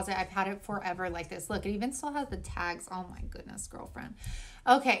my closet. I've had it forever like this. Look, it even still has the tags. Oh my goodness, girlfriend.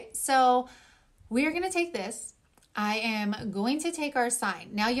 Okay, so we are going to take this. I am going to take our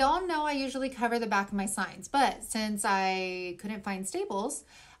sign. Now, y'all know I usually cover the back of my signs, but since I couldn't find staples,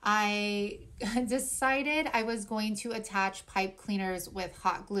 I decided I was going to attach pipe cleaners with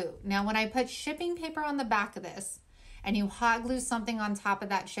hot glue. Now, when I put shipping paper on the back of this and you hot glue something on top of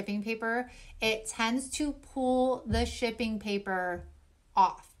that shipping paper, it tends to pull the shipping paper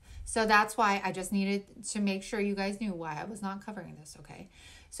off. So that's why I just needed to make sure you guys knew why I was not covering this, okay?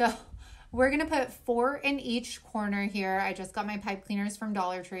 So we're going to put 4 in each corner here. I just got my pipe cleaners from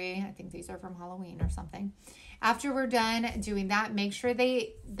Dollar Tree. I think these are from Halloween or something. After we're done doing that, make sure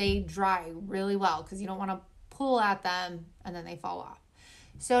they dry really well because you don't want to pull at them and then they fall off.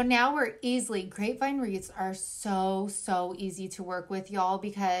 So now grapevine wreaths are so easy to work with, y'all,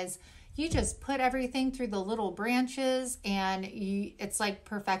 because you just put everything through the little branches and it's like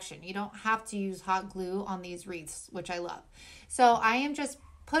perfection. You don't have to use hot glue on these wreaths, which I love. So I am just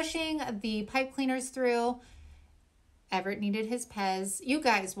pushing the pipe cleaners through. Everett needed his Pez. You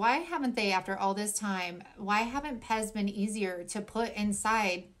guys, why haven't they, after all this time, why haven't Pez been easier to put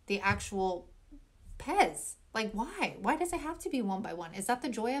inside the actual Pez? Like, why? Why does it have to be one by one? Is that the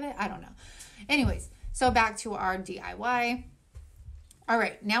joy of it? I don't know. Anyways, so back to our DIY. All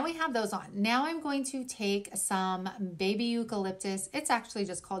right, now we have those on. Now I'm going to take some baby eucalyptus. It's actually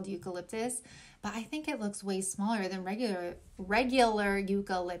just called eucalyptus, but I think it looks way smaller than regular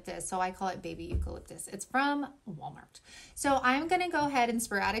eucalyptus, so I call it baby eucalyptus. It's from Walmart. So I'm going to go ahead and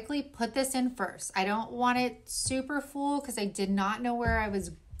sporadically put this in first. I don't want it super full because I did not know where I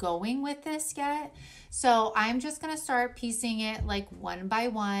was going with this yet. So I'm just going to start piecing it like one by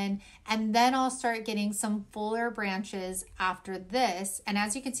one, and then I'll start getting some fuller branches after this. And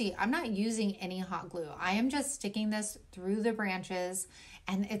as you can see, I'm not using any hot glue. I am just sticking this through the branches,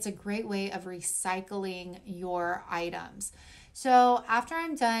 and it's a great way of recycling your items. So after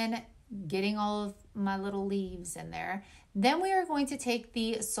I'm done getting all of my little leaves in there, then we are going to take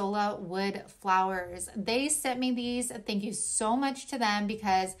the Sola wood flowers. They sent me these. Thank you so much to them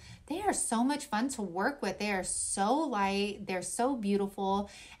because they are so much fun to work with. They are so light. They're so beautiful.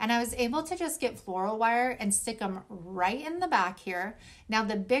 And I was able to just get floral wire and stick them right in the back here. Now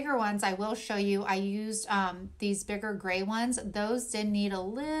the bigger ones I will show you. I used these bigger gray ones. Those did need a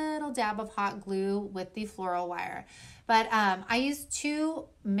little dab of hot glue with the floral wire. But I use 2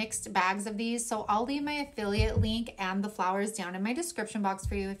 mixed bags of these. So I'll leave my affiliate link and the flowers down in my description box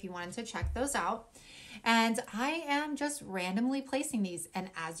for you if you wanted to check those out. And I am just randomly placing these. And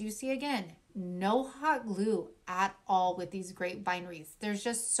as you see again, no hot glue at all with these grapevine wreaths. There's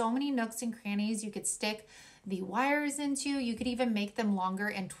just so many nooks and crannies you could stick the wires into. You could even make them longer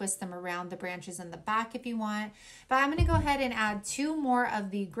and twist them around the branches in the back if you want. But I'm going to go ahead and add 2 more of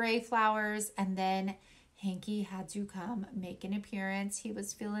the gray flowers, and then Hanky had to come make an appearance. He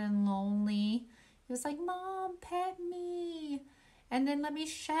was feeling lonely. He was like, Mom, pet me. And then let me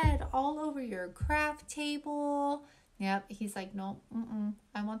shed all over your craft table. Yep, he's like, no,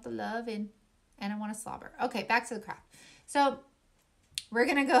 I want the love and I want to slobber. Okay, back to the craft. So we're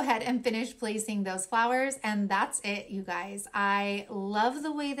going to go ahead and finish placing those flowers, and that's it, you guys. I love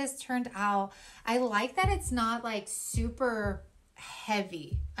the way this turned out. I like that it's not like super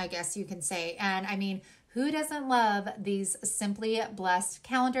heavy, I guess you can say. And I mean, who doesn't love these Simply Blessed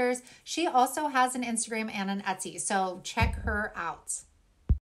calendars? She also has an Instagram and an Etsy, so check her out.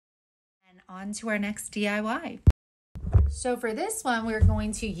 And on to our next DIY. So for this one, we're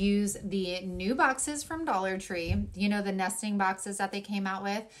going to use the new boxes from Dollar Tree, you know, the nesting boxes that they came out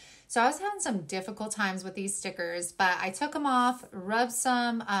with. So I was having some difficult times with these stickers, but I took them off, rubbed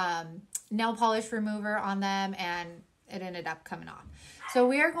some nail polish remover on them, and it ended up coming off. So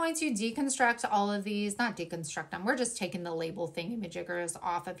we are going to deconstruct all of these, not deconstruct them. We're just taking the label thingy-majiggers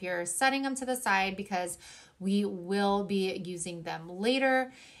off of here, setting them to the side because we will be using them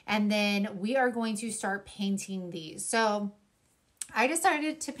later. And then we are going to start painting these. So I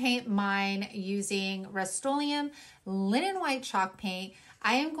decided to paint mine using Rust-Oleum linen white chalk paint.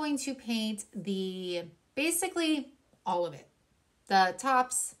 I am going to paint basically all of it. The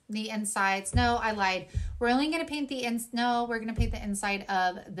tops, the insides. No, I lied. We're only going to paint we're going to paint the inside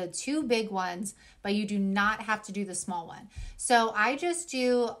of the 2 big ones, but you do not have to do the small one. So I just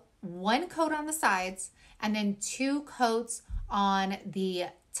do 1 coat on the sides and then 2 coats on the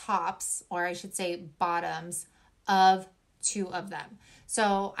tops, or I should say bottoms of 2 of them.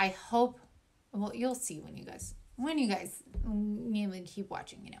 So I hope, well, you'll see when you guys keep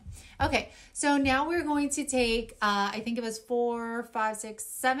watching, you know. Okay, so now we're going to take, I think it was 4, 5, 6,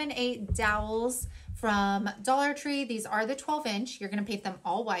 7, 8 dowels from Dollar Tree. These are the 12-inch. You're going to paint them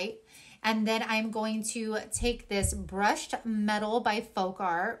all white. And then I'm going to take this brushed metal by Folk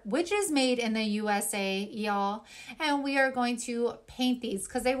Art, which is made in the USA, y'all. And we are going to paint these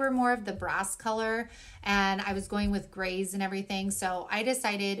because they were more of the brass color and I was going with grays and everything. So I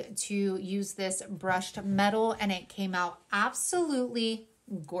decided to use this brushed metal and it came out absolutely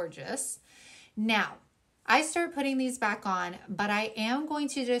gorgeous. Now, I start putting these back on, but I am going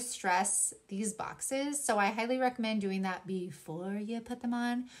to distress these boxes. So I highly recommend doing that before you put them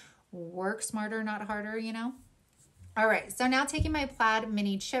on. Work smarter, not harder, you know? All right, so now taking my plaid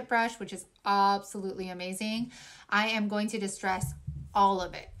mini chip brush, which is absolutely amazing, I am going to distress all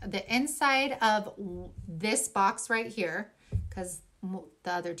of it. The inside of this box right here, because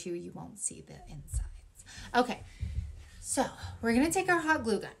the other 2, you won't see the insides. Okay, so we're gonna take our hot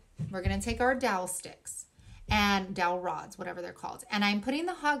glue gun. We're gonna take our dowel sticks and dowel rods, whatever they're called. And I'm putting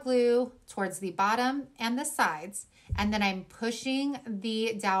the hot glue towards the bottom and the sides. And then I'm pushing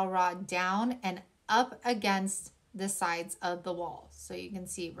the dowel rod down and up against the sides of the wall. So you can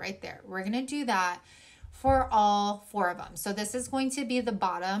see right there. We're going to do that for all 4 of them. So this is going to be the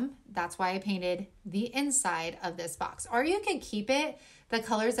bottom. That's why I painted the inside of this box. Or you can keep it the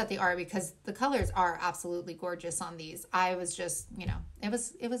colors that they are because the colors are absolutely gorgeous on these. I was just, you know, it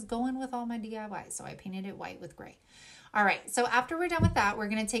was going with all my DIYs. So I painted it white with gray. All right. So after we're done with that, we're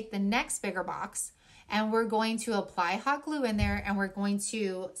going to take the next bigger box. And we're going to apply hot glue in there and we're going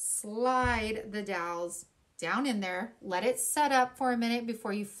to slide the dowels down in there. Let it set up for a minute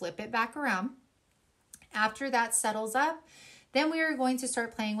before you flip it back around. After that settles up, then we are going to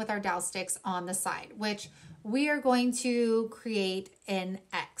start playing with our dowel sticks on the side, which we are going to create an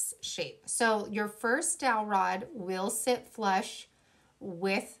X shape. So your first dowel rod will sit flush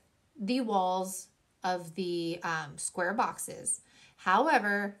with the walls of the square boxes.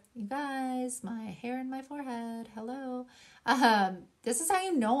 However, you guys, my hair and my forehead, hello. This is how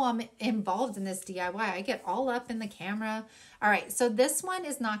you know I'm involved in this DIY. I get all up in the camera. All right, so this one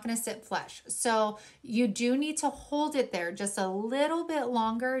is not going to sit flush. So you do need to hold it there just a little bit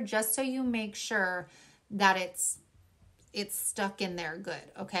longer just so you make sure that it's stuck in there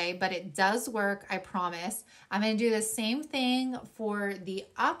good, okay? But it does work, I promise. I'm going to do the same thing for the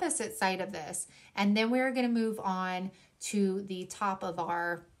opposite side of this, and then we're going to move on to the top of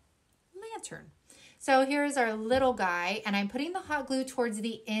our lantern. So here's our little guy, and I'm putting the hot glue towards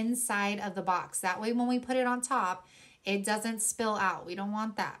the inside of the box. That way when we put it on top, it doesn't spill out. We don't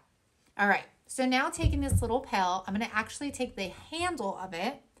want that. All right, so now taking this little pail, I'm going to actually take the handle of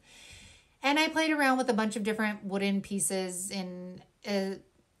it, and I played around with a bunch of different wooden pieces, and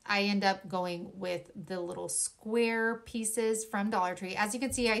I end up going with the little square pieces from Dollar Tree. As you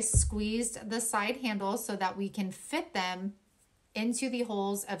can see, I squeezed the side handles so that we can fit them into the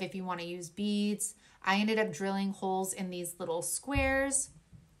holes of if you want to use beads. I ended up drilling holes in these little squares,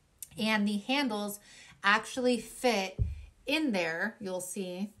 and the handles actually fit in there. You'll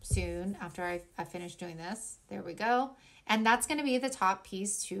see soon after I finish doing this. There we go. And that's going to be the top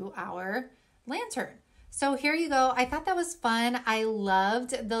piece to our lantern. So here you go. I thought that was fun. I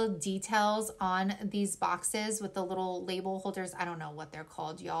loved the details on these boxes with the little label holders. I don't know what they're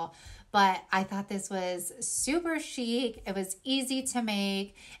called, y'all, but I thought this was super chic. It was easy to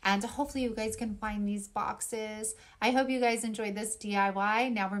make, and hopefully you guys can find these boxes. I hope you guys enjoyed this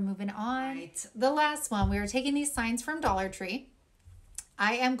DIY. Now we're moving on. Right. The last one, we were taking these signs from Dollar Tree.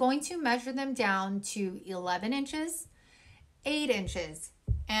 I am going to measure them down to 11 inches, 8 inches,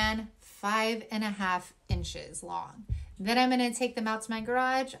 and 5.5 inches long. Then I'm going to take them out to my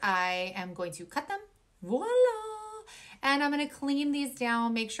garage. I am going to cut them. Voila! And I'm going to clean these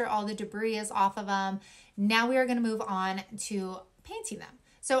down, make sure all the debris is off of them. Now we are going to move on to painting them.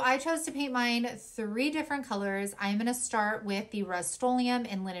 So I chose to paint mine 3 different colors. I'm going to start with the Rust-Oleum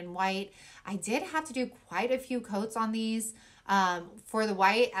in linen white. I did have to do quite a few coats on these. For the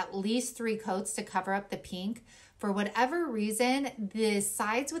white, at least 3 coats to cover up the pink. For whatever reason, the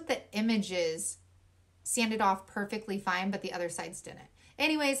sides with the images sanded off perfectly fine, but the other sides didn't.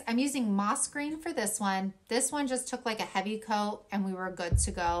 Anyways, I'm using moss green for this one. This one just took like a heavy coat and we were good to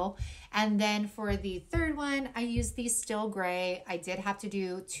go. And then for the third one, I used the still gray. I did have to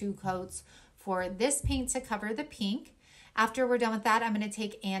do 2 coats for this paint to cover the pink. After we're done with that, I'm going to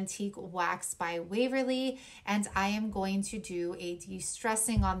take Antique Wax by Waverly, and I am going to do a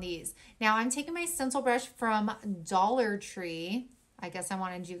de-stressing on these. Now, I'm taking my stencil brush from Dollar Tree. I guess I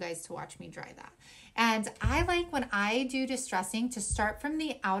wanted you guys to watch me dry that. And I like when I do distressing to start from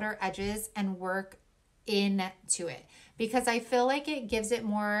the outer edges and work into it, because I feel like it gives it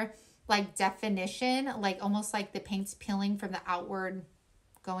more like definition, like almost like the paint's peeling from the outward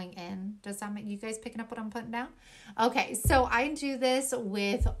going in. Does that make you guys picking up what I'm putting down? Okay, so I do this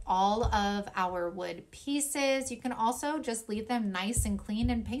with all of our wood pieces. You can also just leave them nice and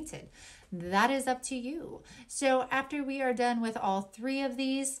clean and painted. That is up to you. So after we are done with all 3 of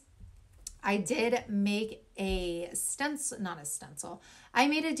these, I did make a stencil, not a stencil. I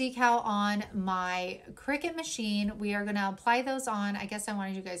made a decal on my Cricut machine. We are going to apply those on. I guess I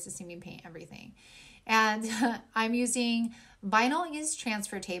wanted you guys to see me paint everything. And I'm using vinyl ease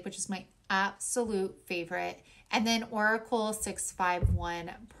transfer tape, which is my absolute favorite. And then Oracle 651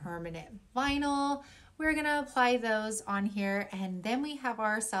 permanent vinyl. We're going to apply those on here, and then we have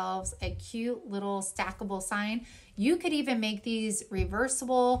ourselves a cute little stackable sign. You could even make these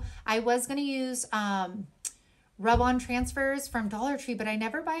reversible. I was going to use rub-on transfers from Dollar Tree, but I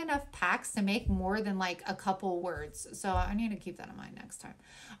never buy enough packs to make more than like a couple words. So I need to keep that in mind next time.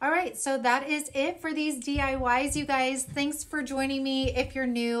 All right, so that is it for these DIYs, you guys. Thanks for joining me. If you're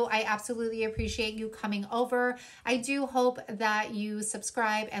new, I absolutely appreciate you coming over. I do hope that you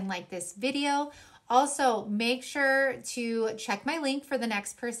subscribe and like this video. Also, make sure to check my link for the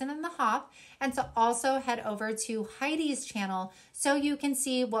next person in the hop, and to also head over to Heidi's channel so you can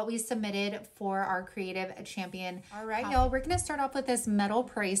see what we submitted for our Creative Champion. All right, y'all, we're going to start off with this metal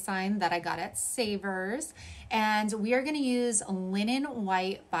prey sign that I got at Savers, and we are going to use Linen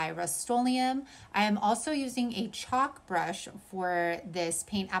White by Rust-Oleum. I am also using a chalk brush for this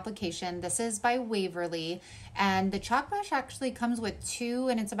paint application. This is by Waverly, and the chalk brush actually comes with 2,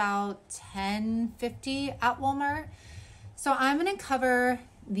 and it's about $10.50 at Walmart. So I'm going to cover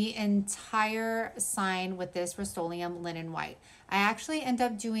the entire sign with this Rust-Oleum Linen White. I actually end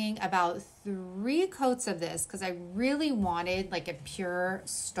up doing about 3 coats of this because I really wanted like a pure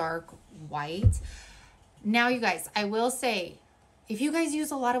stark white. Now, you guys, I will say, if you guys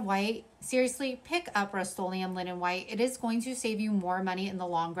use a lot of white, seriously, pick up Rust-Oleum Linen White. It is going to save you more money in the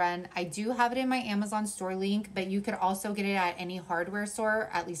long run. I do have it in my Amazon store link, but you could also get it at any hardware store,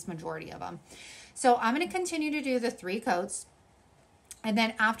 at least majority of them. So I'm going to continue to do the 3 coats. And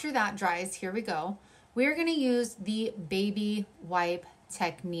then after that dries, here we go. We're going to use the baby wipe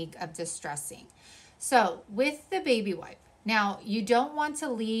technique of distressing. So with the baby wipe, now you don't want to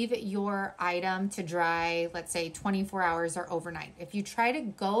leave your item to dry, let's say 24 hours or overnight. If you try to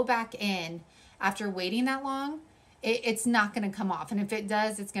go back in after waiting that long, it's not going to come off. And if it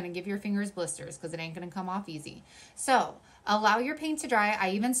does, it's going to give your fingers blisters because it ain't going to come off easy. So allow your paint to dry. I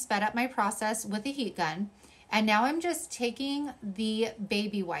even sped up my process with a heat gun. And now I'm just taking the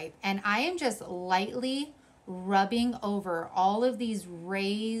baby wipe and I am just lightly rubbing over all of these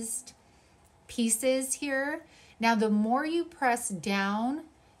raised pieces here. Now, the more you press down,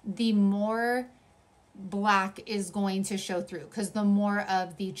 the more black is going to show through because the more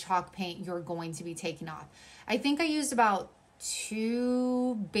of the chalk paint you're going to be taking off. I think I used about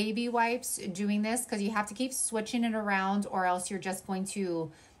 2 baby wipes doing this because you have to keep switching it around or else you're just going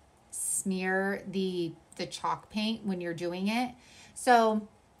to smear the chalk paint when you're doing it. So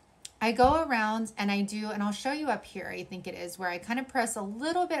I go around and I do, and I'll show you up here, I think it is, where I kind of press a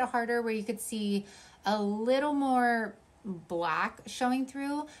little bit harder where you could see a little more black showing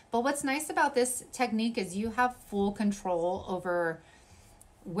through. But what's nice about this technique is you have full control over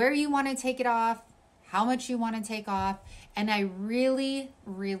where you want to take it off, how much you want to take off. And I really,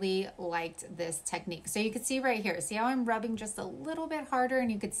 really liked this technique. So you can see right here, see how I'm rubbing just a little bit harder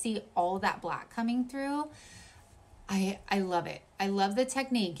and you could see all that black coming through. I love it. I love the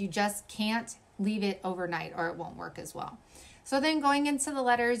technique. You just can't leave it overnight or it won't work as well. So then going into the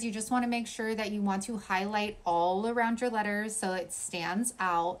letters, you just want to make sure that you want to highlight all around your letters so it stands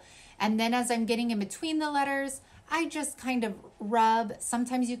out. And then as I'm getting in between the letters, I just kind of rub.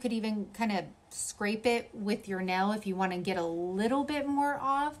 Sometimes you could even kind of scrape it with your nail if you want to get a little bit more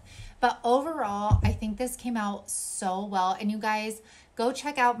off. But overall, I think this came out so well. And you guys, go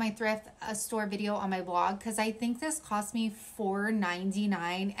check out my thrift store video on my blog because I think this cost me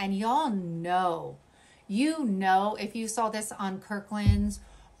 $4.99. And y'all know, if you saw this on Kirkland's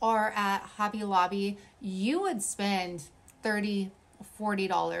or at Hobby Lobby, you would spend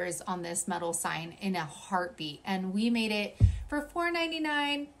 $30-$40 on this metal sign in a heartbeat. And we made it for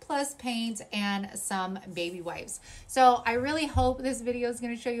 $4.99 plus paint and some baby wipes. So I really hope this video is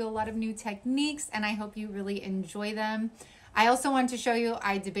going to show you a lot of new techniques and I hope you really enjoy them. I also wanted to show you,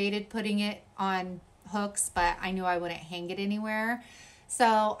 I debated putting it on hooks, but I knew I wouldn't hang it anywhere.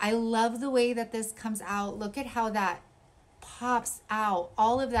 So I love the way that this comes out. Look at how that pops out,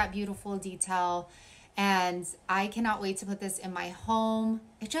 all of that beautiful detail. And I cannot wait to put this in my home.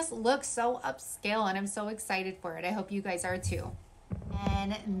 It just looks so upscale and I'm so excited for it. I hope you guys are too.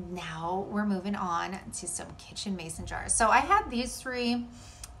 And now we're moving on to some kitchen mason jars. So I had these 3.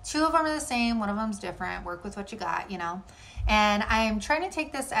 2 of them are the same, 1 of them's different. Work with what you got, you know. And I'm trying to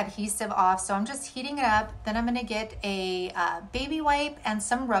take this adhesive off, so I'm just heating it up. Then I'm gonna get a baby wipe and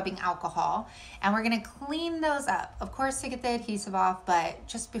some rubbing alcohol, and we're gonna clean those up. Of course, to get the adhesive off, but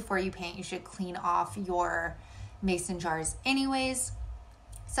just before you paint, you should clean off your mason jars anyways.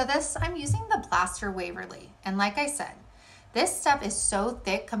 So this, I'm using the Plaster Waverly, and like I said, this stuff is so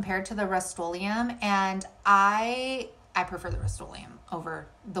thick compared to the Rust-Oleum, and I prefer the Rust-Oleum over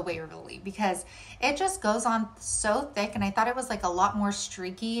the Waverly because it just goes on so thick, and I thought it was like a lot more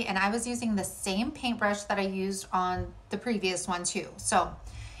streaky, and I was using the same paintbrush that I used on the previous one too. So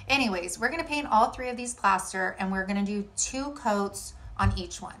anyways, we're going to paint all 3 of these plaster and we're going to do 2 coats on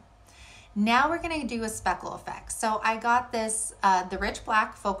each one. Now we're going to do a speckle effect. So I got this, the Rich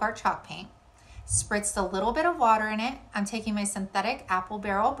Black Folk Art chalk paint, spritzed a little bit of water in it. I'm taking my synthetic apple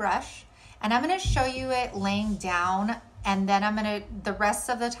barrel brush and I'm going to show you it laying down, and then the rest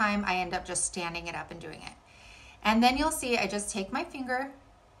of the time I end up just standing it up and doing it. And then you'll see I just take my finger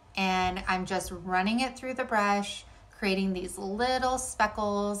and I'm just running it through the brush, creating these little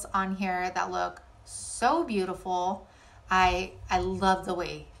speckles on here that look so beautiful. I love the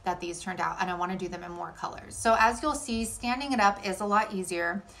way that these turned out and I want to do them in more colors. So as you'll see, standing it up is a lot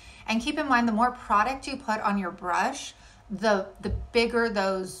easier. And keep in mind, the more product you put on your brush, the bigger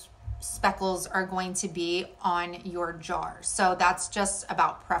those speckles are going to be on your jar. So that's just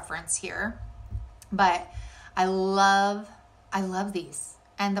about preference here. But I love these.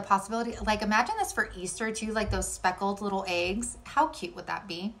 And the possibility, like imagine this for Easter too, like those speckled little eggs. How cute would that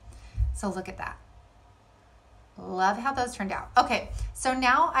be? So look at that. Love how those turned out. Okay, so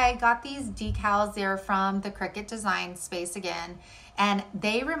now I got these decals. They're from the Cricut Design Space again. And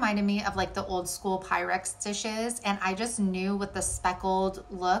they reminded me of like the old school Pyrex dishes. And I just knew with the speckled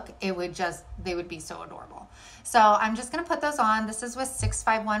look, they would be so adorable. So I'm just gonna put those on. This is with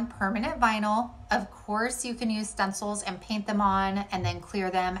 651 permanent vinyl. Of course, you can use stencils and paint them on and then clear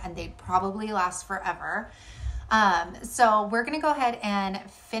them and they'd probably last forever. So we're gonna go ahead and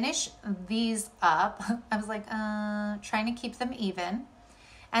finish these up. I was like, trying to keep them even.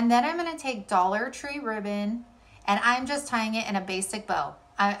 And then I'm gonna take Dollar Tree ribbon and I'm just tying it in a basic bow.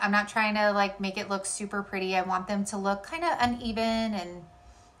 I'm not trying to like make it look super pretty. I want them to look kind of uneven and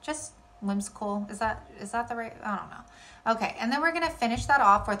just Whimsical. Is that the right? I don't know. Okay, and then we're gonna finish that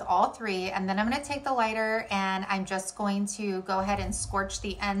off with all three, and then I'm gonna take the lighter and I'm just going to go ahead and scorch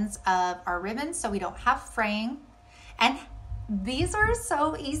the ends of our ribbons so we don't have fraying. And these are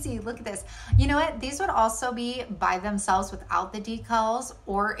so easy. Look at this. You know what? These would also be by themselves without the decals,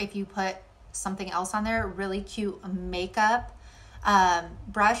 or if you put something else on there, really cute makeup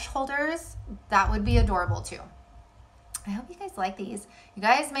brush holders, that would be adorable too. I hope you guys like these. You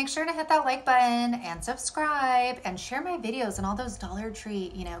guys make sure to hit that like button and subscribe and share my videos in all those Dollar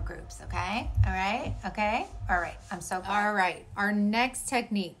Tree, you know, groups, okay? All right, okay? All right, I'm so glad. All right, our next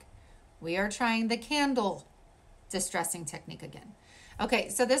technique, we are trying the candle distressing technique again. Okay,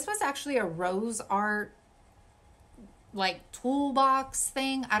 so this was actually a rose art like toolbox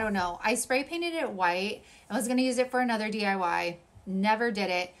thing. I don't know. I spray painted it white. I was gonna use it for another DIY. Never did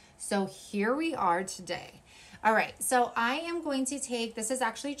it. So here we are today. All right, so I am going to take, this is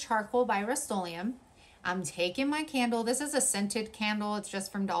actually charcoal by Rust-Oleum. I'm taking my candle. This is a scented candle. It's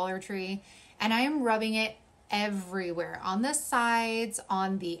just from Dollar Tree. And I am rubbing it everywhere, on the sides,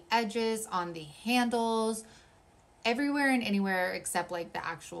 on the edges, on the handles, everywhere and anywhere except like the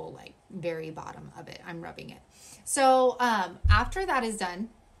actual like very bottom of it. I'm rubbing it. So after that is done,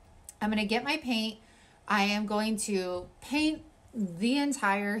 I'm going to get my paint. I am going to paint the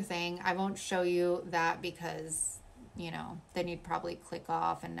entire thing. I won't show you that because, you know, then you'd probably click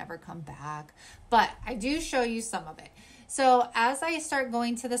off and never come back. But I do show you some of it. So as I start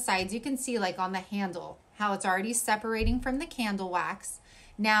going to the sides, you can see like on the handle how it's already separating from the candle wax.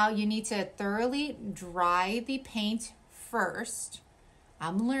 Now you need to thoroughly dry the paint first.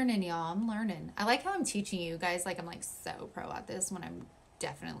 I'm learning, y'all. I'm learning. I like how I'm teaching you guys like I'm like so pro at this when I'm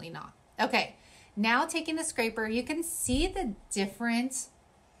definitely not. Okay. Now taking the scraper, you can see the different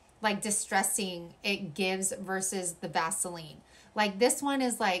like distressing it gives versus the Vaseline. Like this one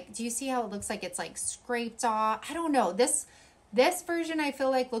is like, do you see how it looks like it's like scraped off? I don't know. This version I feel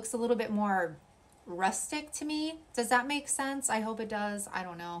like looks a little bit more rustic to me. Does that make sense? I hope it does. I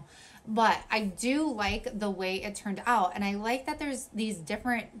don't know. But I do like the way it turned out. And I like that there's these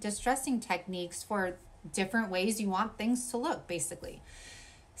different distressing techniques for different ways you want things to look, basically.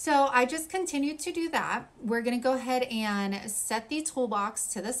 So I just continued to do that. We're going to go ahead and set the toolbox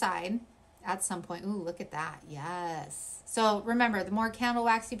to the side at some point. Ooh, look at that. Yes. So remember, the more candle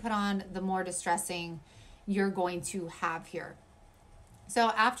wax you put on, the more distressing you're going to have here.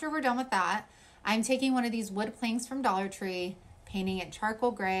 So after we're done with that, I'm taking one of these wood planks from Dollar Tree, painting it charcoal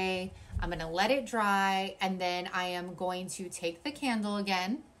gray. I'm going to let it dry, and then I am going to take the candle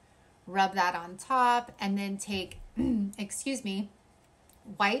again, rub that on top, and then take, excuse me,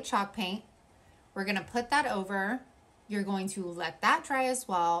 white chalk paint. We're going to put that over. You're going to let that dry as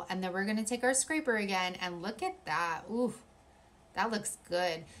well. And then we're going to take our scraper again and look at that. Ooh, that looks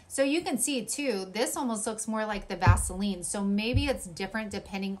good. So you can see too, this almost looks more like the Vaseline. So maybe it's different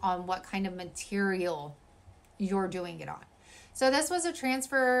depending on what kind of material you're doing it on. So this was a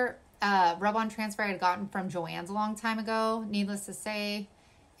transfer, rub-on transfer I had gotten from Joann's a long time ago. Needless to say,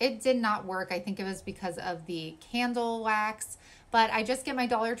 it did not work. I think it was because of the candle wax. But I just get my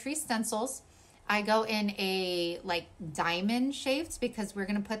Dollar Tree stencils. I go in a like diamond shaped because we're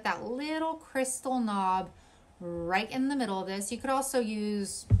going to put that little crystal knob right in the middle of this. You could also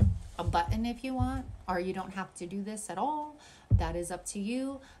use a button if you want, or you don't have to do this at all. That is up to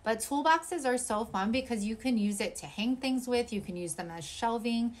you. But toolboxes are so fun because you can use it to hang things with. You can use them as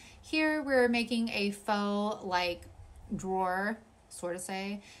shelving. Here we're making a faux like drawer, sort of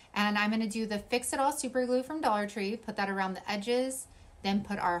say. And I'm going to do the Fix It All super glue from Dollar Tree, put that around the edges, then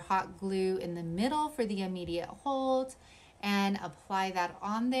put our hot glue in the middle for the immediate hold and apply that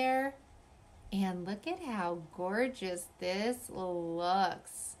on there. And look at how gorgeous this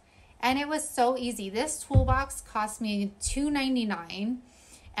looks. And it was so easy. This toolbox cost me $2.99.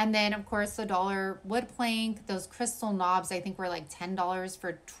 And then of course the dollar wood plank, those crystal knobs, I think were like $10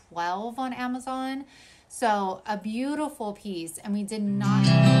 for 12 on Amazon. So a beautiful piece, and we did not.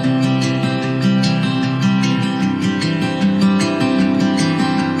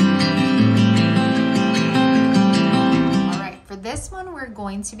 All right, for this one, we're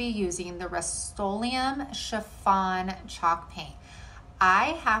going to be using the Rust-Oleum Chiffon Chalk Paint.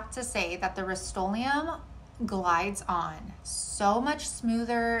 I have to say that the Rust-Oleum glides on so much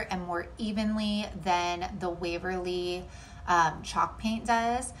smoother and more evenly than the Waverly chalk paint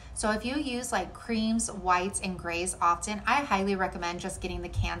does. So if you use like creams, whites, and grays often, I highly recommend just getting the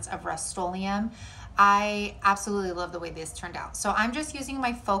cans of Rust-Oleum. I absolutely love the way this turned out. So I'm just using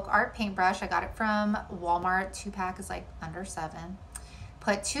my Folk Art paintbrush. I got it from Walmart. 2-pack is like under $7.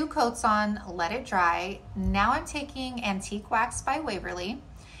 Put 2 coats on, let it dry. Now I'm taking Antique Wax by Waverly,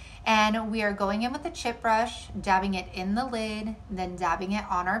 And we are going in with a chip brush, dabbing it in the lid, then dabbing it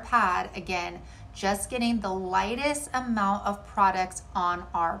on our pad. Again, just getting the lightest amount of product on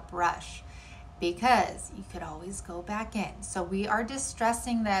our brush, because you could always go back in. So we are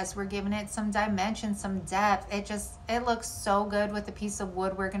distressing this. We're giving it some dimension, some depth. It looks so good with the piece of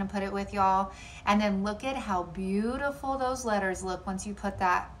wood we're gonna put it with, y'all. And then look at how beautiful those letters look once you put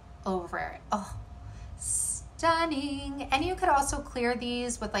that over it. Oh, stunning. And you could also clear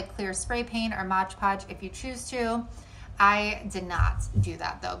these with like clear spray paint or Mod Podge if you choose to. I did not do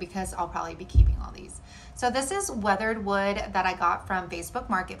that though, because I'll probably be keeping all these. So this is weathered wood that I got from Facebook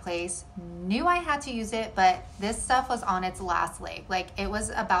Marketplace. Knew I had to use it, but this stuff was on its last leg. Like it was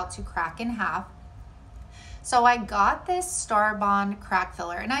about to crack in half. So I got this Star Bond crack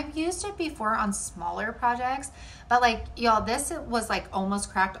filler, and I've used it before on smaller projects, but like y'all, this was like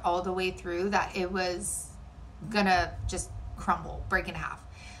almost cracked all the way through that it was gonna just crumble, break in half.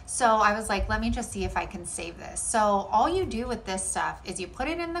 So I was like, let me just see if I can save this. So all you do with this stuff is you put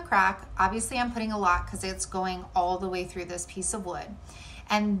it in the crack. Obviously I'm putting a lot because it's going all the way through this piece of wood.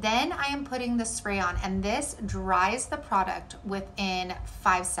 And then I am putting the spray on, and this dries the product within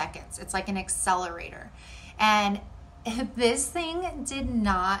 5 seconds. It's like an accelerator. And this thing did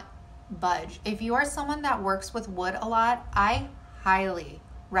not budge. If you are someone that works with wood a lot, I highly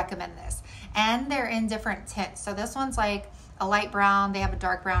recommend this. And they're in different tints. So this one's like a light brown, they have a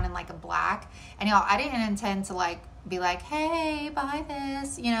dark brown and like a black. And y'all, I didn't intend to like be like, hey, buy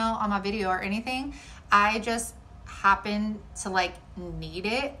this, you know, on my video or anything. I just happened to like need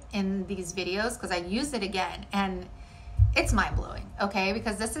it in these videos because I used it again, and it's mind-blowing, okay?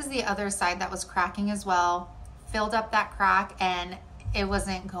 Because this is the other side that was cracking as well, filled up that crack, and it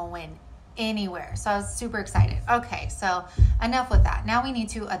wasn't going anywhere. So I was super excited. Okay, so enough with that. Now we need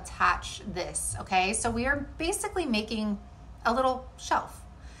to attach this, okay? So we are basically making a little shelf.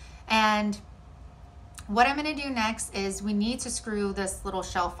 And what I'm gonna do next is we need to screw this little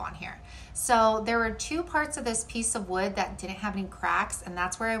shelf on here. So there were 2 parts of this piece of wood that didn't have any cracks, and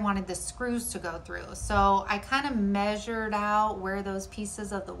that's where I wanted the screws to go through. So I kind of measured out where those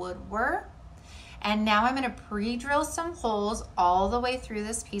pieces of the wood were. And now I'm gonna pre-drill some holes all the way through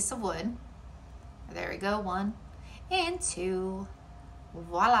this piece of wood. There we go, 1 and 2,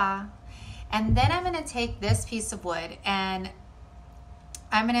 voila. And then I'm gonna take this piece of wood and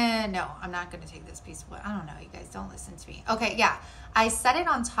I'm not gonna take this piece of wood. I don't know, you guys, don't listen to me. Okay, yeah, I set it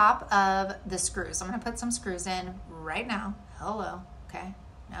on top of the screws. I'm gonna put some screws in right now. Hello, okay,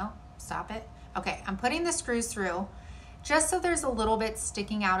 no, stop it. Okay, I'm putting the screws through just so there's a little bit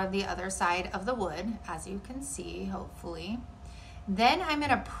sticking out of the other side of the wood, as you can see, hopefully. Then I'm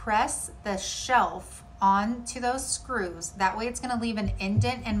gonna press the shelf onto those screws. That way it's gonna leave an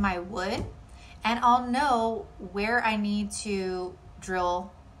indent in my wood, and I'll know where I need to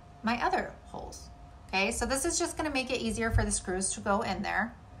drill my other holes. Okay, so this is just gonna make it easier for the screws to go in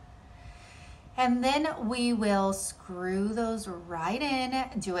there. And then we will screw those right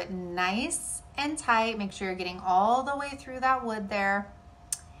in, do it nice and tight. Make sure you're getting all the way through that wood there.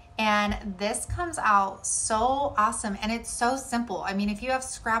 And this comes out so awesome, and it's so simple. I mean, if you have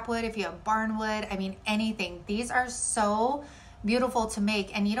scrap wood, if you have barn wood, I mean, anything, these are so beautiful to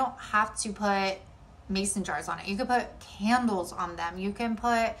make, and you don't have to put mason jars on it. You could put candles on them. You can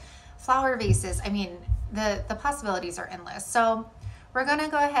put flower vases. I mean, the possibilities are endless. So we're gonna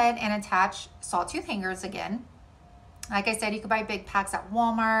go ahead and attach sawtooth hangers again. Like I said, you could buy big packs at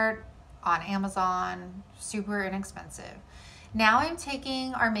Walmart, on Amazon, super inexpensive. Now I'm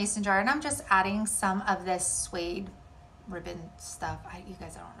taking our mason jar and I'm just adding some of this suede ribbon stuff. You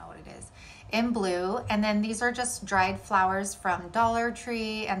guys, I don't know what it is, in blue. And then these are just dried flowers from Dollar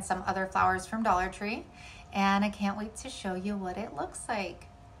Tree and some other flowers from Dollar Tree. And I can't wait to show you what it looks like.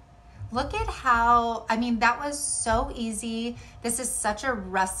 Look at how, I mean, that was so easy. This is such a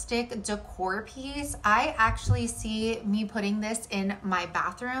rustic decor piece. I actually see me putting this in my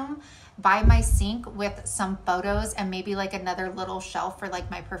bathroom by my sink with some photos and maybe like another little shelf for like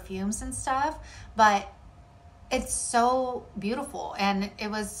my perfumes and stuff. But it's so beautiful and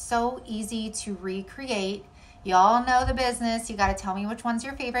it was so easy to recreate. Y'all know the business. You got to tell me which one's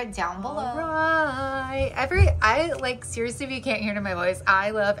your favorite down below. All right. I like, seriously, if you can't hear my voice, I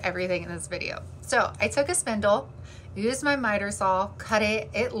love everything in this video. So I took a spindle, used my miter saw, cut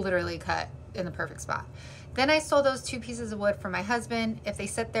it. It literally cut in the perfect spot. Then I stole those 2 pieces of wood from my husband. If they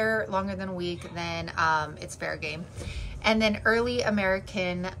sit there longer than a week, then it's fair game. And then early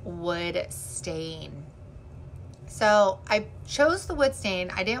American wood stain. So I chose the wood stain.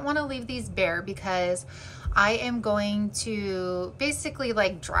 I didn't want to leave these bare because I am going to basically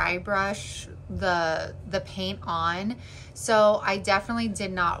like dry brush the paint on. So I definitely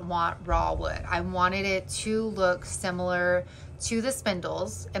did not want raw wood. I wanted it to look similar to the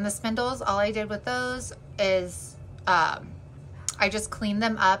spindles. And the spindles, all I did with those is I just cleaned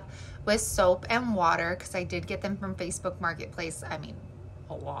them up with soap and water, because I did get them from Facebook Marketplace. I mean,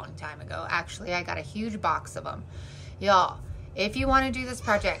 a long time ago. Actually, I got a huge box of them. Y'all, if you want to do this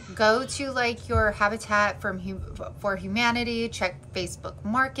project, go to like your Habitat for Humanity, check Facebook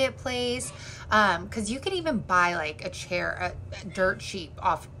Marketplace, because you can even buy like a chair, a dirt cheap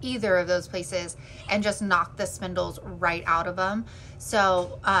off either of those places and just knock the spindles right out of them.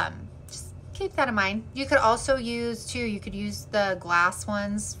 So just keep that in mind. You could also use you could use the glass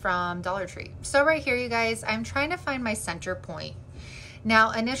ones from Dollar Tree. So right here, you guys, I'm trying to find my center point.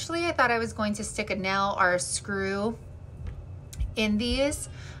 Now, initially I thought I was going to stick a nail or a screw in these,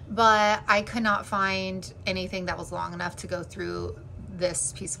 but I could not find anything that was long enough to go through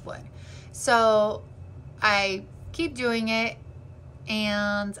this piece of wood. So I keep doing it,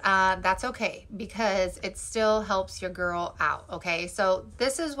 and that's okay, because it still helps your girl out, okay? So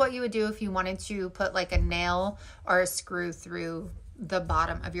this is what you would do if you wanted to put like a nail or a screw through the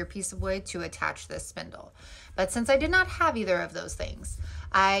bottom of your piece of wood to attach this spindle. But since I did not have either of those things,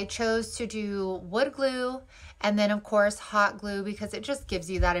 I chose to do wood glue, and then of course hot glue, because it just gives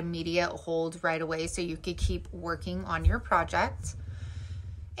you that immediate hold right away so you could keep working on your project.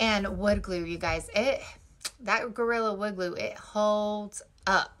 And wood glue, you guys, that Gorilla wood glue, it holds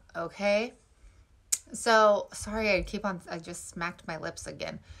up, okay? So sorry, I just smacked my lips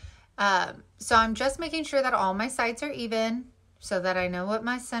again. So I'm just making sure that all my sides are even, so that I know what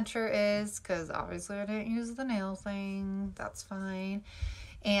my center is, because obviously I didn't use the nail thing. That's fine.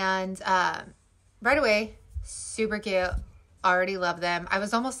 And right away, super cute. Already love them. I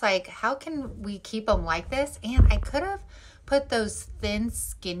was almost like, how can we keep them like this? And I could have put those thin,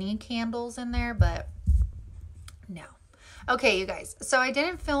 skinny candles in there, but no. Okay, you guys. So I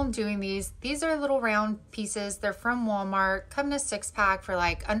didn't film doing these. These are little round pieces. They're from Walmart. Come in a 6-pack for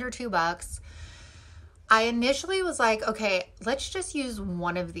like under $2. I initially was like, okay, let's just use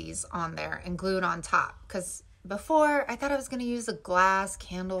one of these on there and glue it on top, because before I thought I was going to use a glass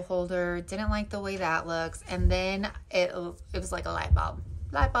candle holder. Didn't like the way that looks. And then it was like a light bulb.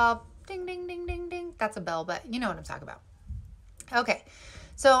 Light bulb, ding, ding, ding, ding, ding. That's a bell, but you know what I'm talking about. Okay,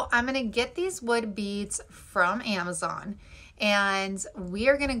 so I'm going to get these wood beads from Amazon, and we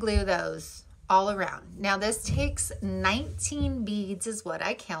are going to glue those all around. Now this takes 19 beads is what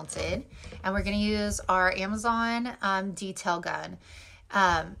I counted, and we're going to use our Amazon detail gun.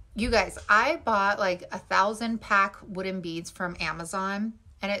 You guys, I bought like 1,000-pack wooden beads from Amazon,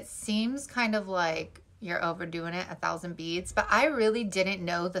 and it seems kind of like you're overdoing it, 1,000 beads, but I really didn't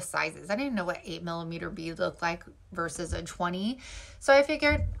know the sizes. I didn't know what 8mm bead looked like versus a 20. So I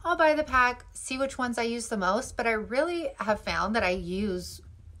figured I'll buy the pack, see which ones I use the most, but I really have found that I use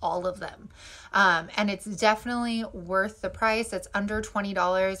all of them. And it's definitely worth the price. It's under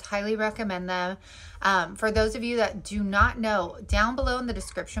 $20. Highly recommend them. For those of you that do not know, down below in the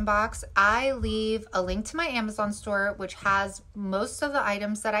description box, I leave a link to my Amazon store, which has most of the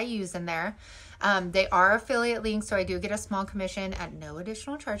items that I use in there. They are affiliate links, so I do get a small commission at no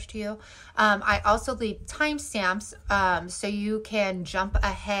additional charge to you. I also leave timestamps so you can jump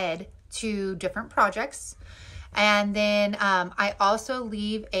ahead to different projects. And then I also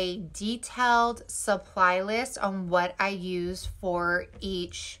leave a detailed supply list on what I use for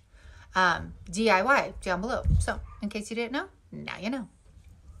each DIY down below. So in case you didn't know, now you know.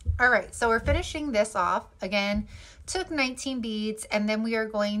 All right, so we're finishing this off. Again, took 19 beads, and then we are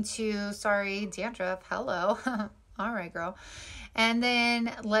going to, sorry, dandruff, hello. All right, girl. And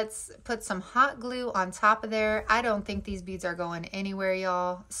then let's put some hot glue on top of there. I don't think these beads are going anywhere,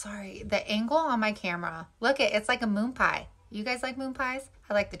 y'all. Sorry, the angle on my camera. Look, it's like a moon pie. You guys like moon pies?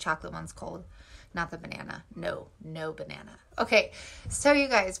 I like the chocolate ones cold, not the banana. No banana. Okay, so you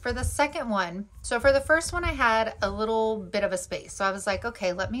guys, for the second one, so for the first one, I had a little bit of a space. So I was like,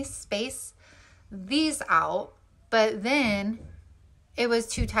 okay, let me space these out. But then it was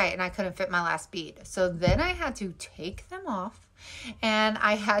too tight and I couldn't fit my last bead. So then I had to take them off, and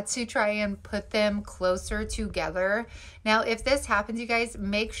I had to try and put them closer together. Now, if this happens, you guys,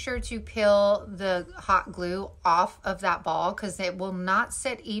 make sure to peel the hot glue off of that ball, because it will not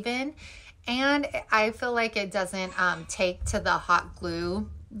sit even. And I feel like it doesn't take to the hot glue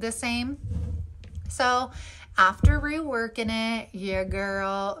the same. So after reworking it, your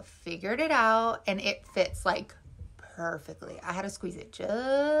girl figured it out, and it fits like perfectly. I had to squeeze it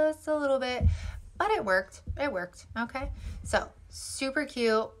just a little bit, but it worked. It worked. Okay. So super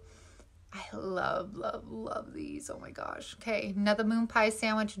cute. I love these. Oh my gosh. Okay. Another moon pie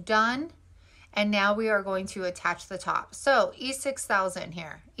sandwich done. And now we are going to attach the top. So E6000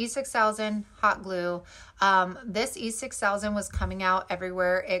 here, E6000 hot glue. This E6000 was coming out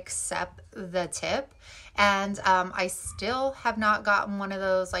everywhere except the tip. And I still have not gotten one of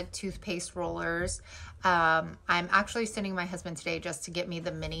those like toothpaste rollers. I'm actually sending my husband today just to get me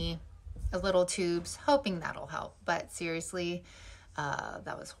the mini little tubes, hoping that'll help. But seriously,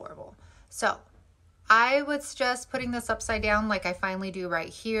 that was horrible. So I would suggest putting this upside down like I finally do right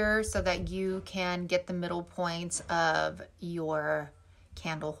here so that you can get the middle point of your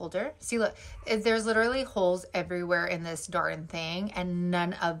candle holder. See, look, there's literally holes everywhere in this darn thing, and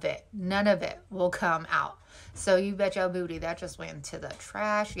none of it will come out. So you bet your booty that just went to the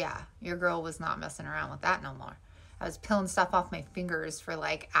trash. Yeah, your girl was not messing around with that no more. I was peeling stuff off my fingers for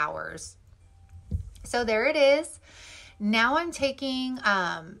like hours. So there it is. Now I'm taking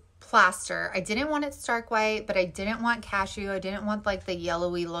plaster. I didn't want it stark white, but I didn't want cashew. I didn't want like the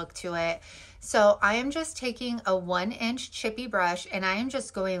yellowy look to it. So I am just taking a 1-inch chippy brush and I am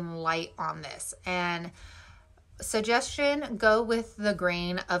just going light on this. And suggestion, go with the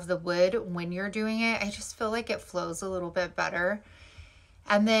grain of the wood when you're doing it. I just feel like it flows a little bit better.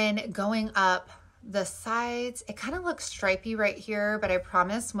 And then going up the sides, it kind of looks stripy right here, but I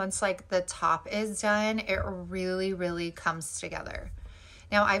promise once like the top is done, it really, really comes together.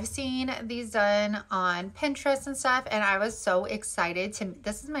 Now I've seen these done on Pinterest and stuff, and I was so excited to,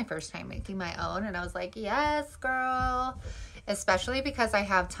 this is my first time making my own, and I was like, yes, girl, especially because I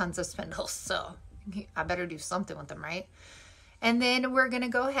have tons of spindles, so I better do something with them, right? And then we're gonna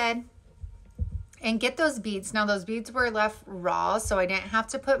go ahead and get those beads. Now those beads were left raw, so I didn't have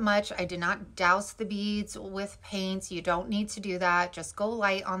to put much. I did not douse the beads with paint. You don't need to do that. Just go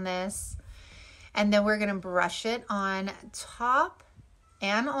light on this. And then we're gonna brush it on top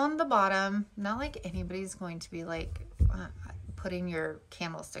and on the bottom. Not like anybody's going to be like putting your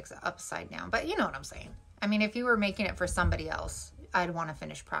candlesticks upside down, but you know what I'm saying. I mean, if you were making it for somebody else, I'd want a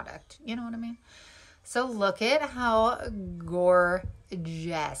finished product. You know what I mean? So look at how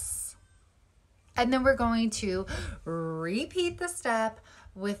gorgeous. And then we're going to repeat the step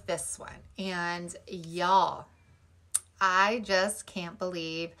with this one. And y'all, I just can't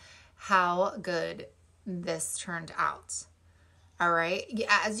believe how good this turned out. All right.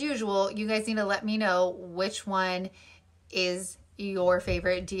 As usual, you guys need to let me know which one is your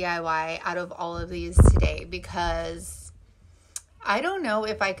favorite DIY out of all of these today, because I don't know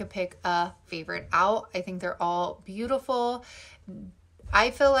if I could pick a favorite out. I think they're all beautiful. I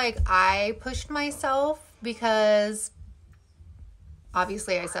feel like I pushed myself because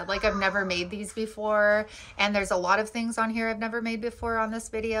obviously I said like I've never made these before, and there's a lot of things on here I've never made before on this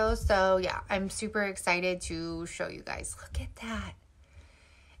video. So yeah, I'm super excited to show you guys. Look at that.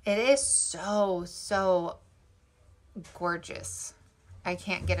 It is so, so gorgeous. I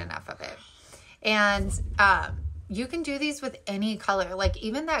can't get enough of it. And you can do these with any color. Like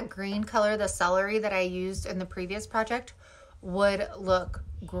even that green color, the celery that I used in the previous project, would look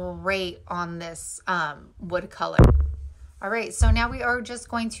great on this wood color. All right, so now we are just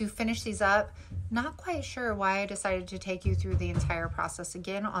going to finish these up. Not quite sure why I decided to take you through the entire process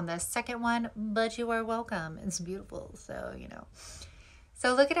again on the second one, but you are welcome. It's beautiful, so you know.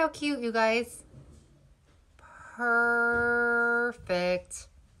 So look at how cute, you guys. Perfect.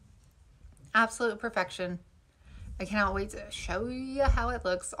 Absolute perfection. I cannot wait to show you how it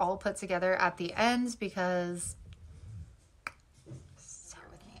looks all put together at the end, because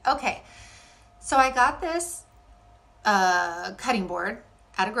okay, so I got this cutting board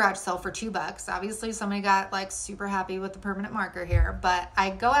at a garage sale for $2. Obviously somebody got like super happy with the permanent marker here, but I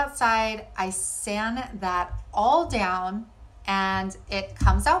go outside, I sand that all down, and it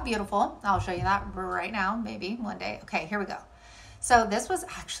comes out beautiful. I'll show you that right now, maybe one day. Okay, here we go. So this was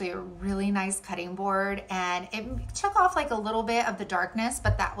actually a really nice cutting board, and it took off like a little bit of the darkness,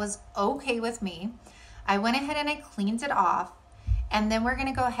 but that was okay with me. I went ahead and I cleaned it off. And then we're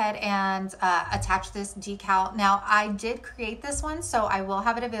gonna go ahead and attach this decal. Now I did create this one, so I will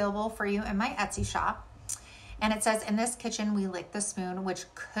have it available for you in my Etsy shop. And it says, in this kitchen, we lick the spoon, which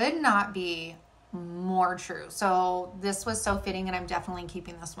could not be more true. So this was so fitting, and I'm definitely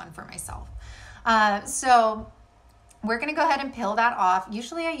keeping this one for myself. So we're gonna go ahead and peel that off.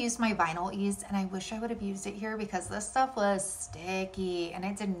 Usually I use my vinyl ease, and I wish I would have used it here because this stuff was sticky and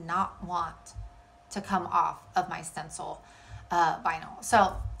I did not want to come off of my stencil vinyl.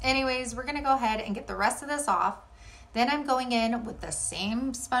 So anyways, we're gonna go ahead and get the rest of this off. Then I'm going in with the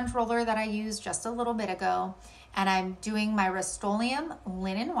same sponge roller that I used just a little bit ago, and I'm doing my Rust-Oleum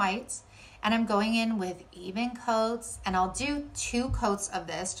linen white, and I'm going in with even coats, and I'll do 2 coats of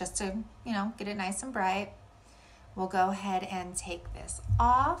this just to, you know, get it nice and bright. we'll go ahead and take this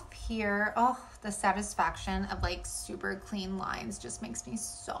off here. Oh, the satisfaction of like super clean lines just makes me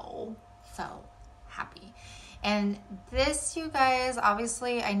so happy. And this, you guys,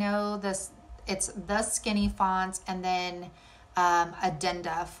 obviously I know this, it's the skinny font and then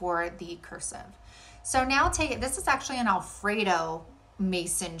addenda for the cursive. So now take it, this is actually an Alfredo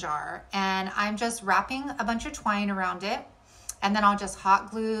mason jar, and I'm just wrapping a bunch of twine around it, and then I'll just hot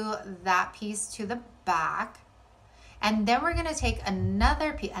glue that piece to the back. And then we're gonna take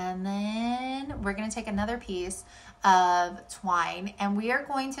another piece, of twine, and we are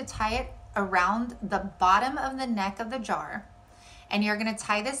going to tie it around the bottom of the neck of the jar. And you're gonna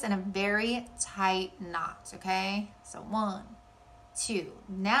tie this in a very tight knot, okay? So 1, 2.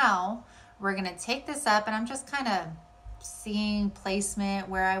 Now we're gonna take this up, and I'm just kind of seeing placement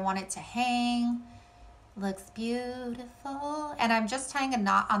where I want it to hang. Looks beautiful. And I'm just tying a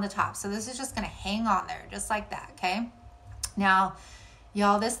knot on the top. So this is just gonna hang on there just like that, okay? Now,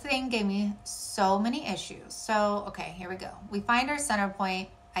 y'all, this thing gave me so many issues. So, okay, here we go. We find our center point.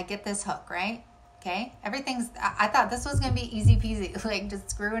 I get this hook, right? Okay, I thought this was gonna be easy peasy, like just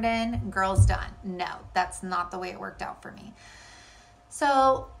screw it in, girl's done. No, that's not the way it worked out for me.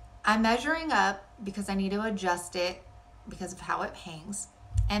 So I'm measuring up because I need to adjust it because of how it hangs.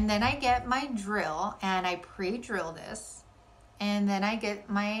 And then I get my drill and I pre-drill this. And then I get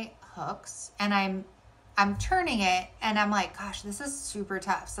my hooks and I'm turning it and I'm like, gosh, this is super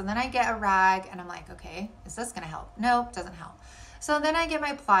tough. So then I get a rag and I'm like, okay, is this gonna help? Nope, doesn't help. So then I get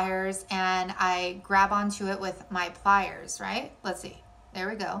my pliers and I grab onto it with my pliers, right? Let's see, there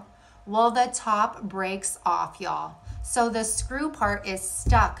we go. Well, the top breaks off, y'all. So the screw part is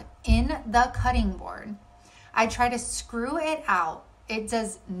stuck in the cutting board. I try to screw it out. It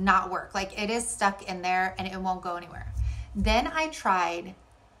does not work. Like, it is stuck in there and it won't go anywhere. Then I tried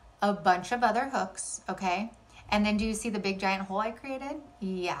a bunch of other hooks, okay? And then do you see the big giant hole I created?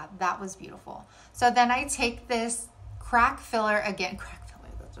 Yeah, that was beautiful. So then I take this crack filler again,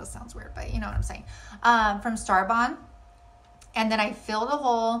 that just sounds weird, but you know what I'm saying, from Starbond. And then I fill the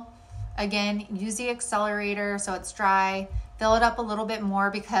hole, again, use the accelerator so it's dry, fill it up a little bit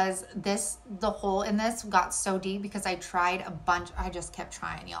more because the hole in this got so deep because I tried a bunch. I just kept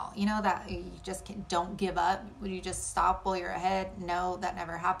trying, y'all. You know that you just don't give up. Would you just stop while you're ahead? No, that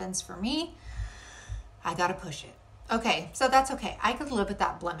never happens for me. I gotta push it. Okay, so that's okay. I could live with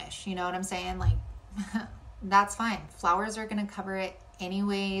that blemish. You know what I'm saying? Like, that's fine. Flowers are gonna cover it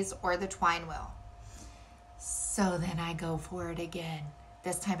anyways, or the twine will. So then I go for it again.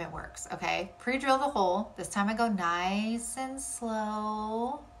 This time it works, okay? Pre-drill the hole. This time I go nice and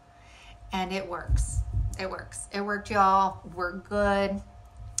slow, and it works. It works. It worked, y'all. We're good.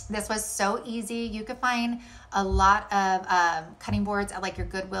 This was so easy. You could find a lot of cutting boards at like your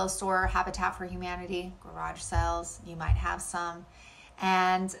Goodwill store, Habitat for Humanity, garage sales. You might have some.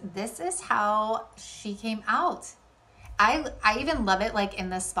 And this is how she came out. I even love it like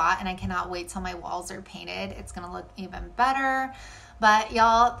in this spot, and I cannot wait till my walls are painted. It's gonna look even better. But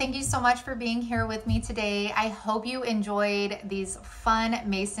y'all, thank you so much for being here with me today. I hope you enjoyed these fun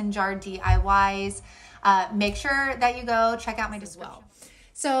mason jar DIYs. Make sure that you go check out my description.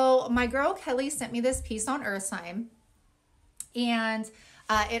 So my girl Kelly sent me this piece on earth sign, and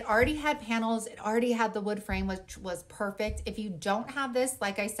it already had panels. It already had the wood frame, which was perfect. If you don't have this,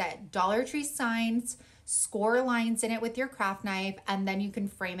 like I said, Dollar Tree signs, score lines in it with your craft knife, and then you can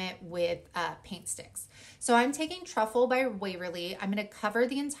frame it with paint sticks. So I'm taking Truffle by Waverly. I'm going to cover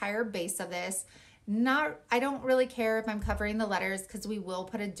the entire base of this. I don't really care if I'm covering the letters because we will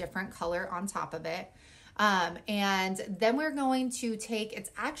put a different color on top of it. And then we're going to take,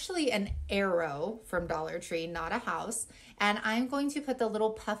 it's actually an arrow from Dollar Tree, not a house. And I'm going to put the little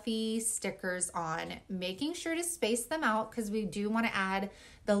puffy stickers on, making sure to space them out because we do want to add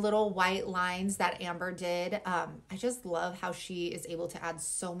the little white lines that Amber did. I just love how she is able to add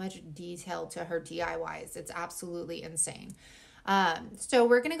so much detail to her DIYs. It's absolutely insane. So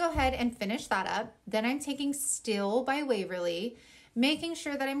we're going to go ahead and finish that up. Then I'm taking Still by Waverly, making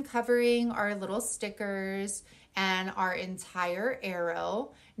sure that I'm covering our little stickers and our entire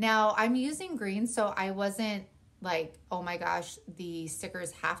arrow. Now I'm using green, so I wasn't like, oh my gosh, the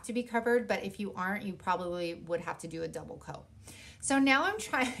stickers have to be covered. But if you aren't, you probably would have to do a double coat. So now I'm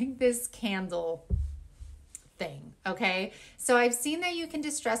trying this candle thing, okay? So I've seen that you can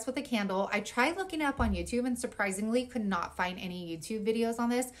distress with a candle. I tried looking up on YouTube and surprisingly could not find any YouTube videos on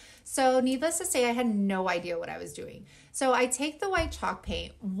this. So needless to say, I had no idea what I was doing. So I take the white chalk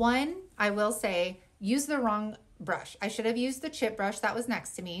paint. One, I will say, use the wrong brush. I should have used the chip brush that was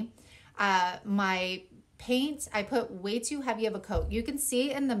next to me. My paint, I put way too heavy of a coat. You can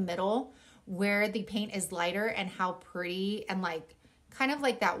see in the middle where the paint is lighter and how pretty and like kind of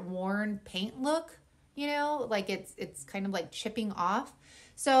like that worn paint look, you know, like it's kind of like chipping off.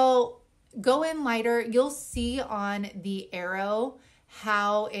 So go in lighter. You'll see on the arrow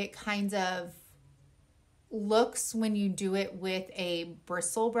how it kind of looks when you do it with a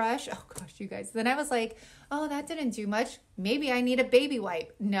bristle brush. Oh gosh, you guys. Then I was like, oh, that didn't do much. Maybe I need a baby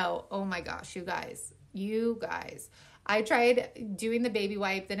wipe. No. Oh my gosh, you guys. I tried doing the baby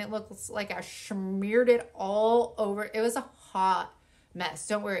wipe, then it looks like I smeared it all over. It was a hot mess.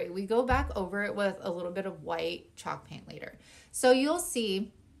 Don't worry. We go back over it with a little bit of white chalk paint later. So you'll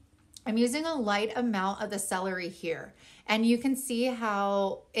see I'm using a light amount of the celery here, and you can see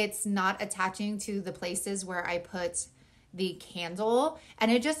how it's not attaching to the places where I put the candle,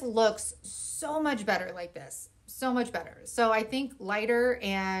 and it just looks so much better like this. So much better. So I think lighter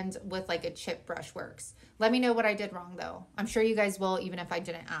and with like a chip brush works. Let me know what I did wrong though. I'm sure you guys will, even if I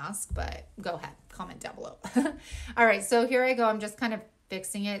didn't ask, but go ahead, comment down below. All right, so here I go. I'm just kind of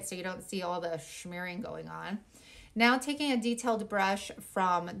fixing it so you don't see all the smearing going on. Now taking a detailed brush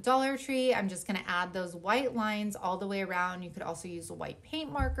from Dollar Tree, I'm just gonna add those white lines all the way around. You could also use a white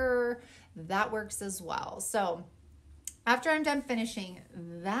paint marker. That works as well. So after I'm done finishing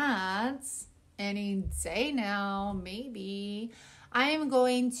that, any day now, maybe, I am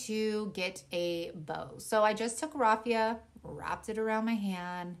going to get a bow. So I just took raffia, wrapped it around my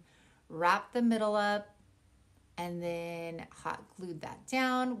hand, wrapped the middle up, and then hot glued that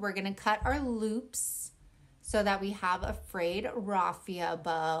down. We're gonna cut our loops so that we have a frayed raffia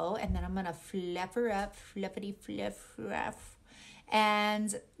bow, and then I'm gonna fluff her up, fluffity fluff, fluff.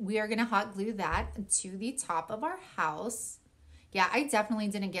 And we are gonna hot glue that to the top of our house. Yeah, I definitely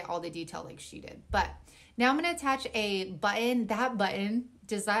didn't get all the detail like she did, but now I'm gonna attach a button. That button,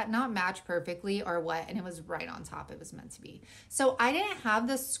 does that not match perfectly or what? And it was right on top, it was meant to be. So I didn't have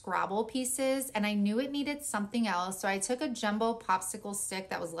the Scrabble pieces and I knew it needed something else. So I took a jumbo popsicle stick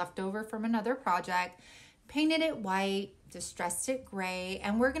that was left over from another project, painted it white, distressed it gray,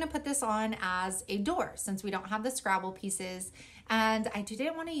 and we're gonna put this on as a door since we don't have the Scrabble pieces. And I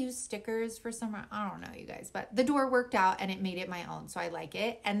didn't want to use stickers for some, I don't know you guys, but the door worked out and it made it my own, so I like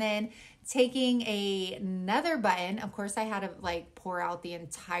it. And then taking another button, of course I had to like pour out the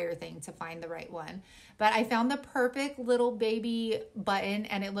entire thing to find the right one, but I found the perfect little baby button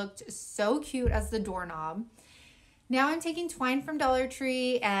and it looked so cute as the doorknob. Now I'm taking twine from Dollar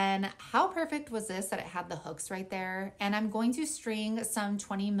Tree, and how perfect was this that it had the hooks right there? And I'm going to string some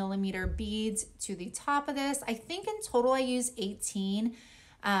 20mm beads to the top of this. I think in total I use 18.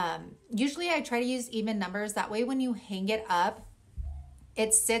 Usually I try to use even numbers. That way when you hang it up,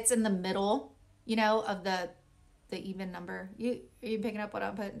 it sits in the middle, you know, of the even number. Are you picking up what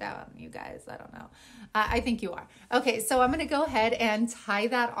I'm putting down, you guys? I don't know. I think you are. Okay, so I'm gonna go ahead and tie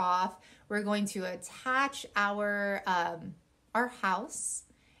that off. We're going to attach our house,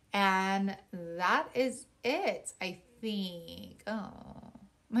 and that is it, I think. Oh,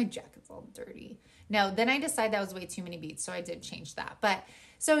 my jacket's all dirty. No, then I decided that was way too many beads, so I did change that. But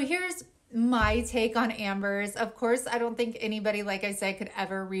so here's my take on Amber's. Of course, I don't think anybody, like I said, could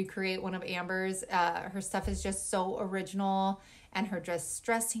ever recreate one of Amber's. Her stuff is just so original, and her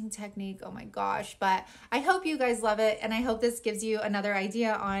dressing technique, oh my gosh. But I hope you guys love it, and I hope this gives you another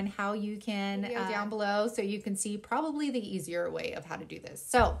idea on how you can down below so you can see probably the easier way of how to do this.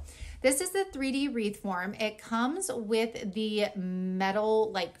 So this is the 3D wreath form. It comes with the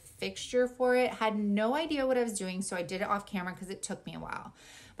metal like fixture for it. Had no idea what I was doing, so I did it off camera because it took me a while.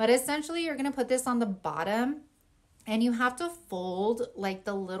 But essentially you're gonna put this on the bottom, and you have to fold like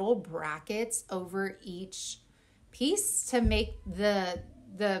the little brackets over each piece to make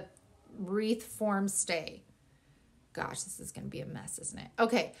the wreath form stay. Gosh, this is gonna be a mess, isn't it?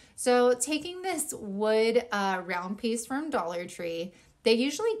 Okay, so taking this wood round piece from Dollar Tree, they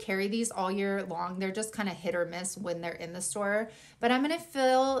usually carry these all year long. They're just kind of hit or miss when they're in the store. But I'm gonna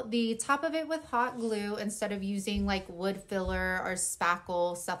fill the top of it with hot glue instead of using like wood filler or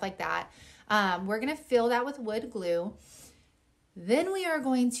spackle, stuff like that. We're gonna fill that with wood glue. Then we are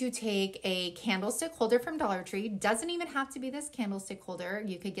going to take a candlestick holder from Dollar Tree. Doesn't even have to be this candlestick holder.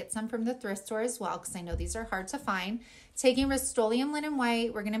 You could get some from the thrift store as well, because I know these are hard to find. Taking Rust-Oleum Linen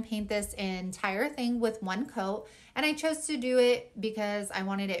White, we're going to paint this entire thing with one coat. And I chose to do it because I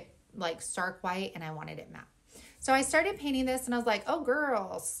wanted it like stark white and I wanted it matte. So I started painting this and I was like, oh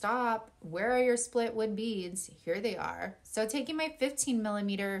girl, stop. Where are your split wood beads? Here they are. So taking my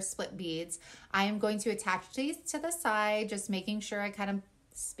 15mm split beads, I am going to attach these to the side, just making sure I kind of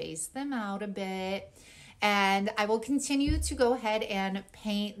space them out a bit. And I will continue to go ahead and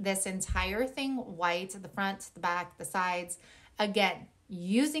paint this entire thing white, the front, the back, the sides. Again,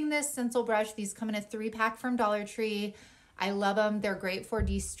 using this stencil brush. These come in a 3-pack from Dollar Tree. I love them. They're great for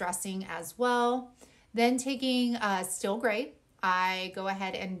de-stressing as well. Then taking Still Gray, I go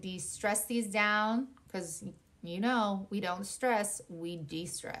ahead and de-stress these down because you know, we don't stress, we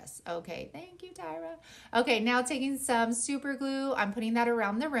de-stress. Okay, thank you, Tyra. Okay, now taking some super glue, I'm putting that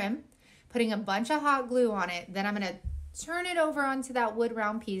around the rim, putting a bunch of hot glue on it. Then I'm gonna turn it over onto that wood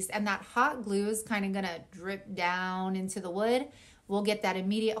round piece, and that hot glue is kind of gonna drip down into the wood. We'll get that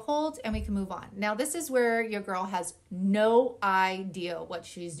immediate hold and we can move on. Now this is where your girl has no idea what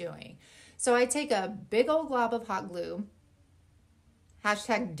she's doing. So I take a big old glob of hot glue,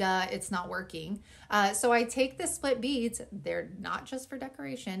 hashtag duh, it's not working. So I take the split beads, they're not just for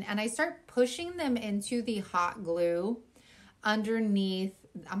decoration, and I start pushing them into the hot glue underneath,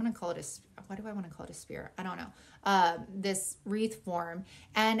 I'm gonna call it a, why do I wanna call it a spear? I don't know. This wreath form.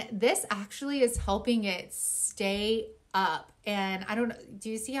 And this actually is helping it stay up. And I don't know,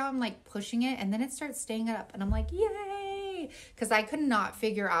 do you see how I'm like pushing it? And then it starts staying up and I'm like, yay! Because I could not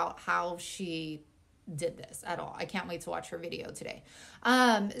figure out how she did this at all. I can't wait to watch her video today.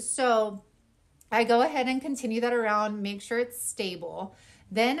 So I go ahead and continue that around, make sure it's stable.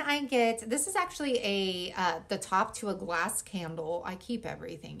 Then I get, this is actually the top to a glass candle. I keep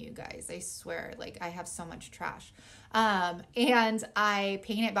everything, you guys. I swear, like I have so much trash. And I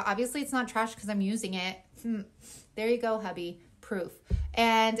paint it, but obviously it's not trash because I'm using it. There you go, hubby, proof.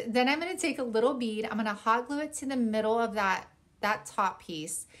 And then I'm gonna take a little bead, I'm gonna hot glue it to the middle of that top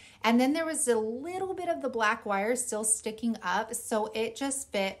piece. And then there was a little bit of the black wire still sticking up, so it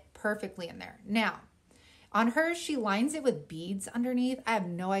just fit perfectly in there. Now, on hers, she lines it with beads underneath. I have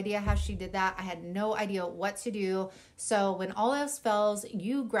no idea how she did that. I had no idea what to do. So when all else fails,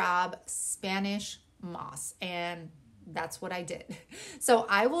 you grab Spanish moss, and that's what I did. So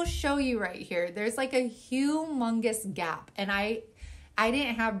I will show you right here. There's like a humongous gap, and I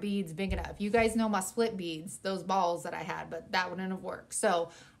didn't have beads big enough. You guys know my split beads, those balls that I had, but that wouldn't have worked. So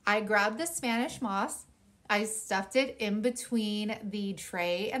I grabbed the Spanish moss, I stuffed it in between the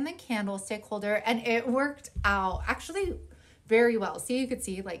tray and the candlestick holder, and it worked out actually very well. See, you could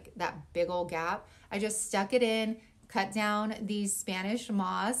see like that big old gap. I just stuck it in, cut down the Spanish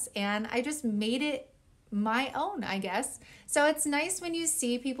moss, and I just made it my own, I guess. So it's nice when you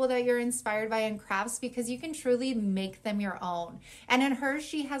see people that you're inspired by in crafts because you can truly make them your own. And in hers,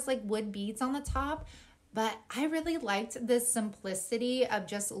 she has like wood beads on the top, but I really liked the simplicity of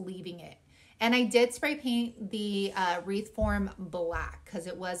just leaving it. And I did spray paint the wreath form black because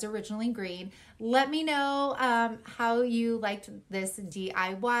it was originally green. Let me know how you liked this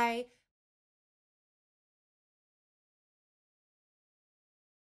DIY.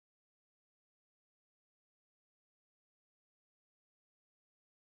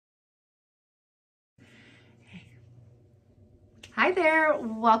 Hi there,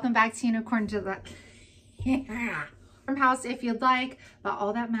 welcome back to Unicorn to the Farmhouse if you'd like, but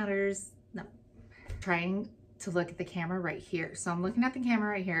all that matters, no. Trying to look at the camera right here. So I'm looking at the camera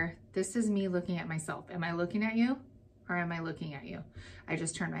right here. This is me looking at myself. Am I looking at you or am I looking at you? I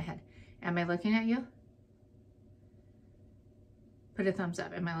just turned my head. Am I looking at you? Put a thumbs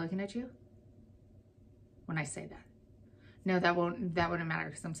up. Am I looking at you when I say that? No, that wouldn't matter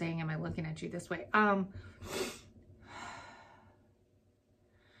because I'm saying, am I looking at you this way?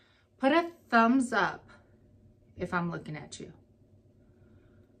 Put a thumbs up if I'm looking at you.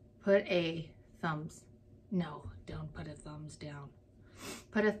 Put a thumbs, no, don't put a thumbs down.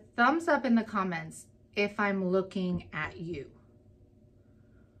 Put a thumbs up in the comments if I'm looking at you.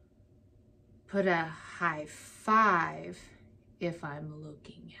 Put a high five if I'm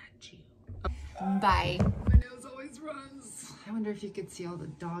looking at you. Bye. My nose always runs. I wonder if you could see all the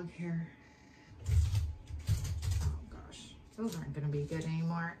dog hair. Oh gosh, those aren't gonna be good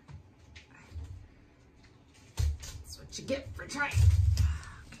anymore. That's what you get for trying.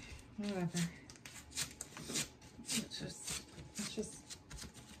 Okay, whatever. Let's just.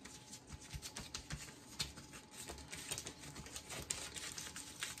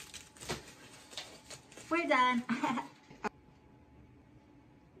 We're done.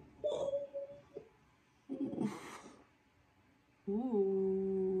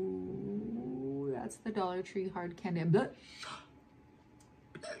 Ooh, that's the Dollar Tree hard candy. Blush.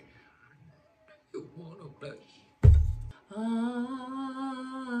 You wanna blush?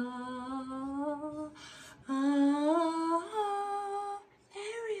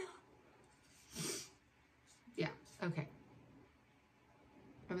 Ariel. Yeah, okay.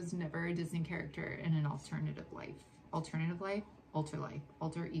 I was never a Disney character in an alternative life. Alternative life? Alter life.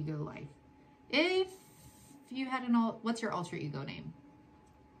 Alter ego life. If you had what's your alter ego name?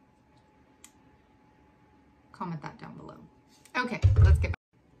 Comment that down below. Okay, let's get back.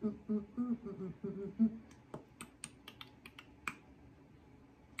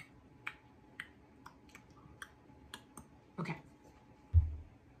 Okay,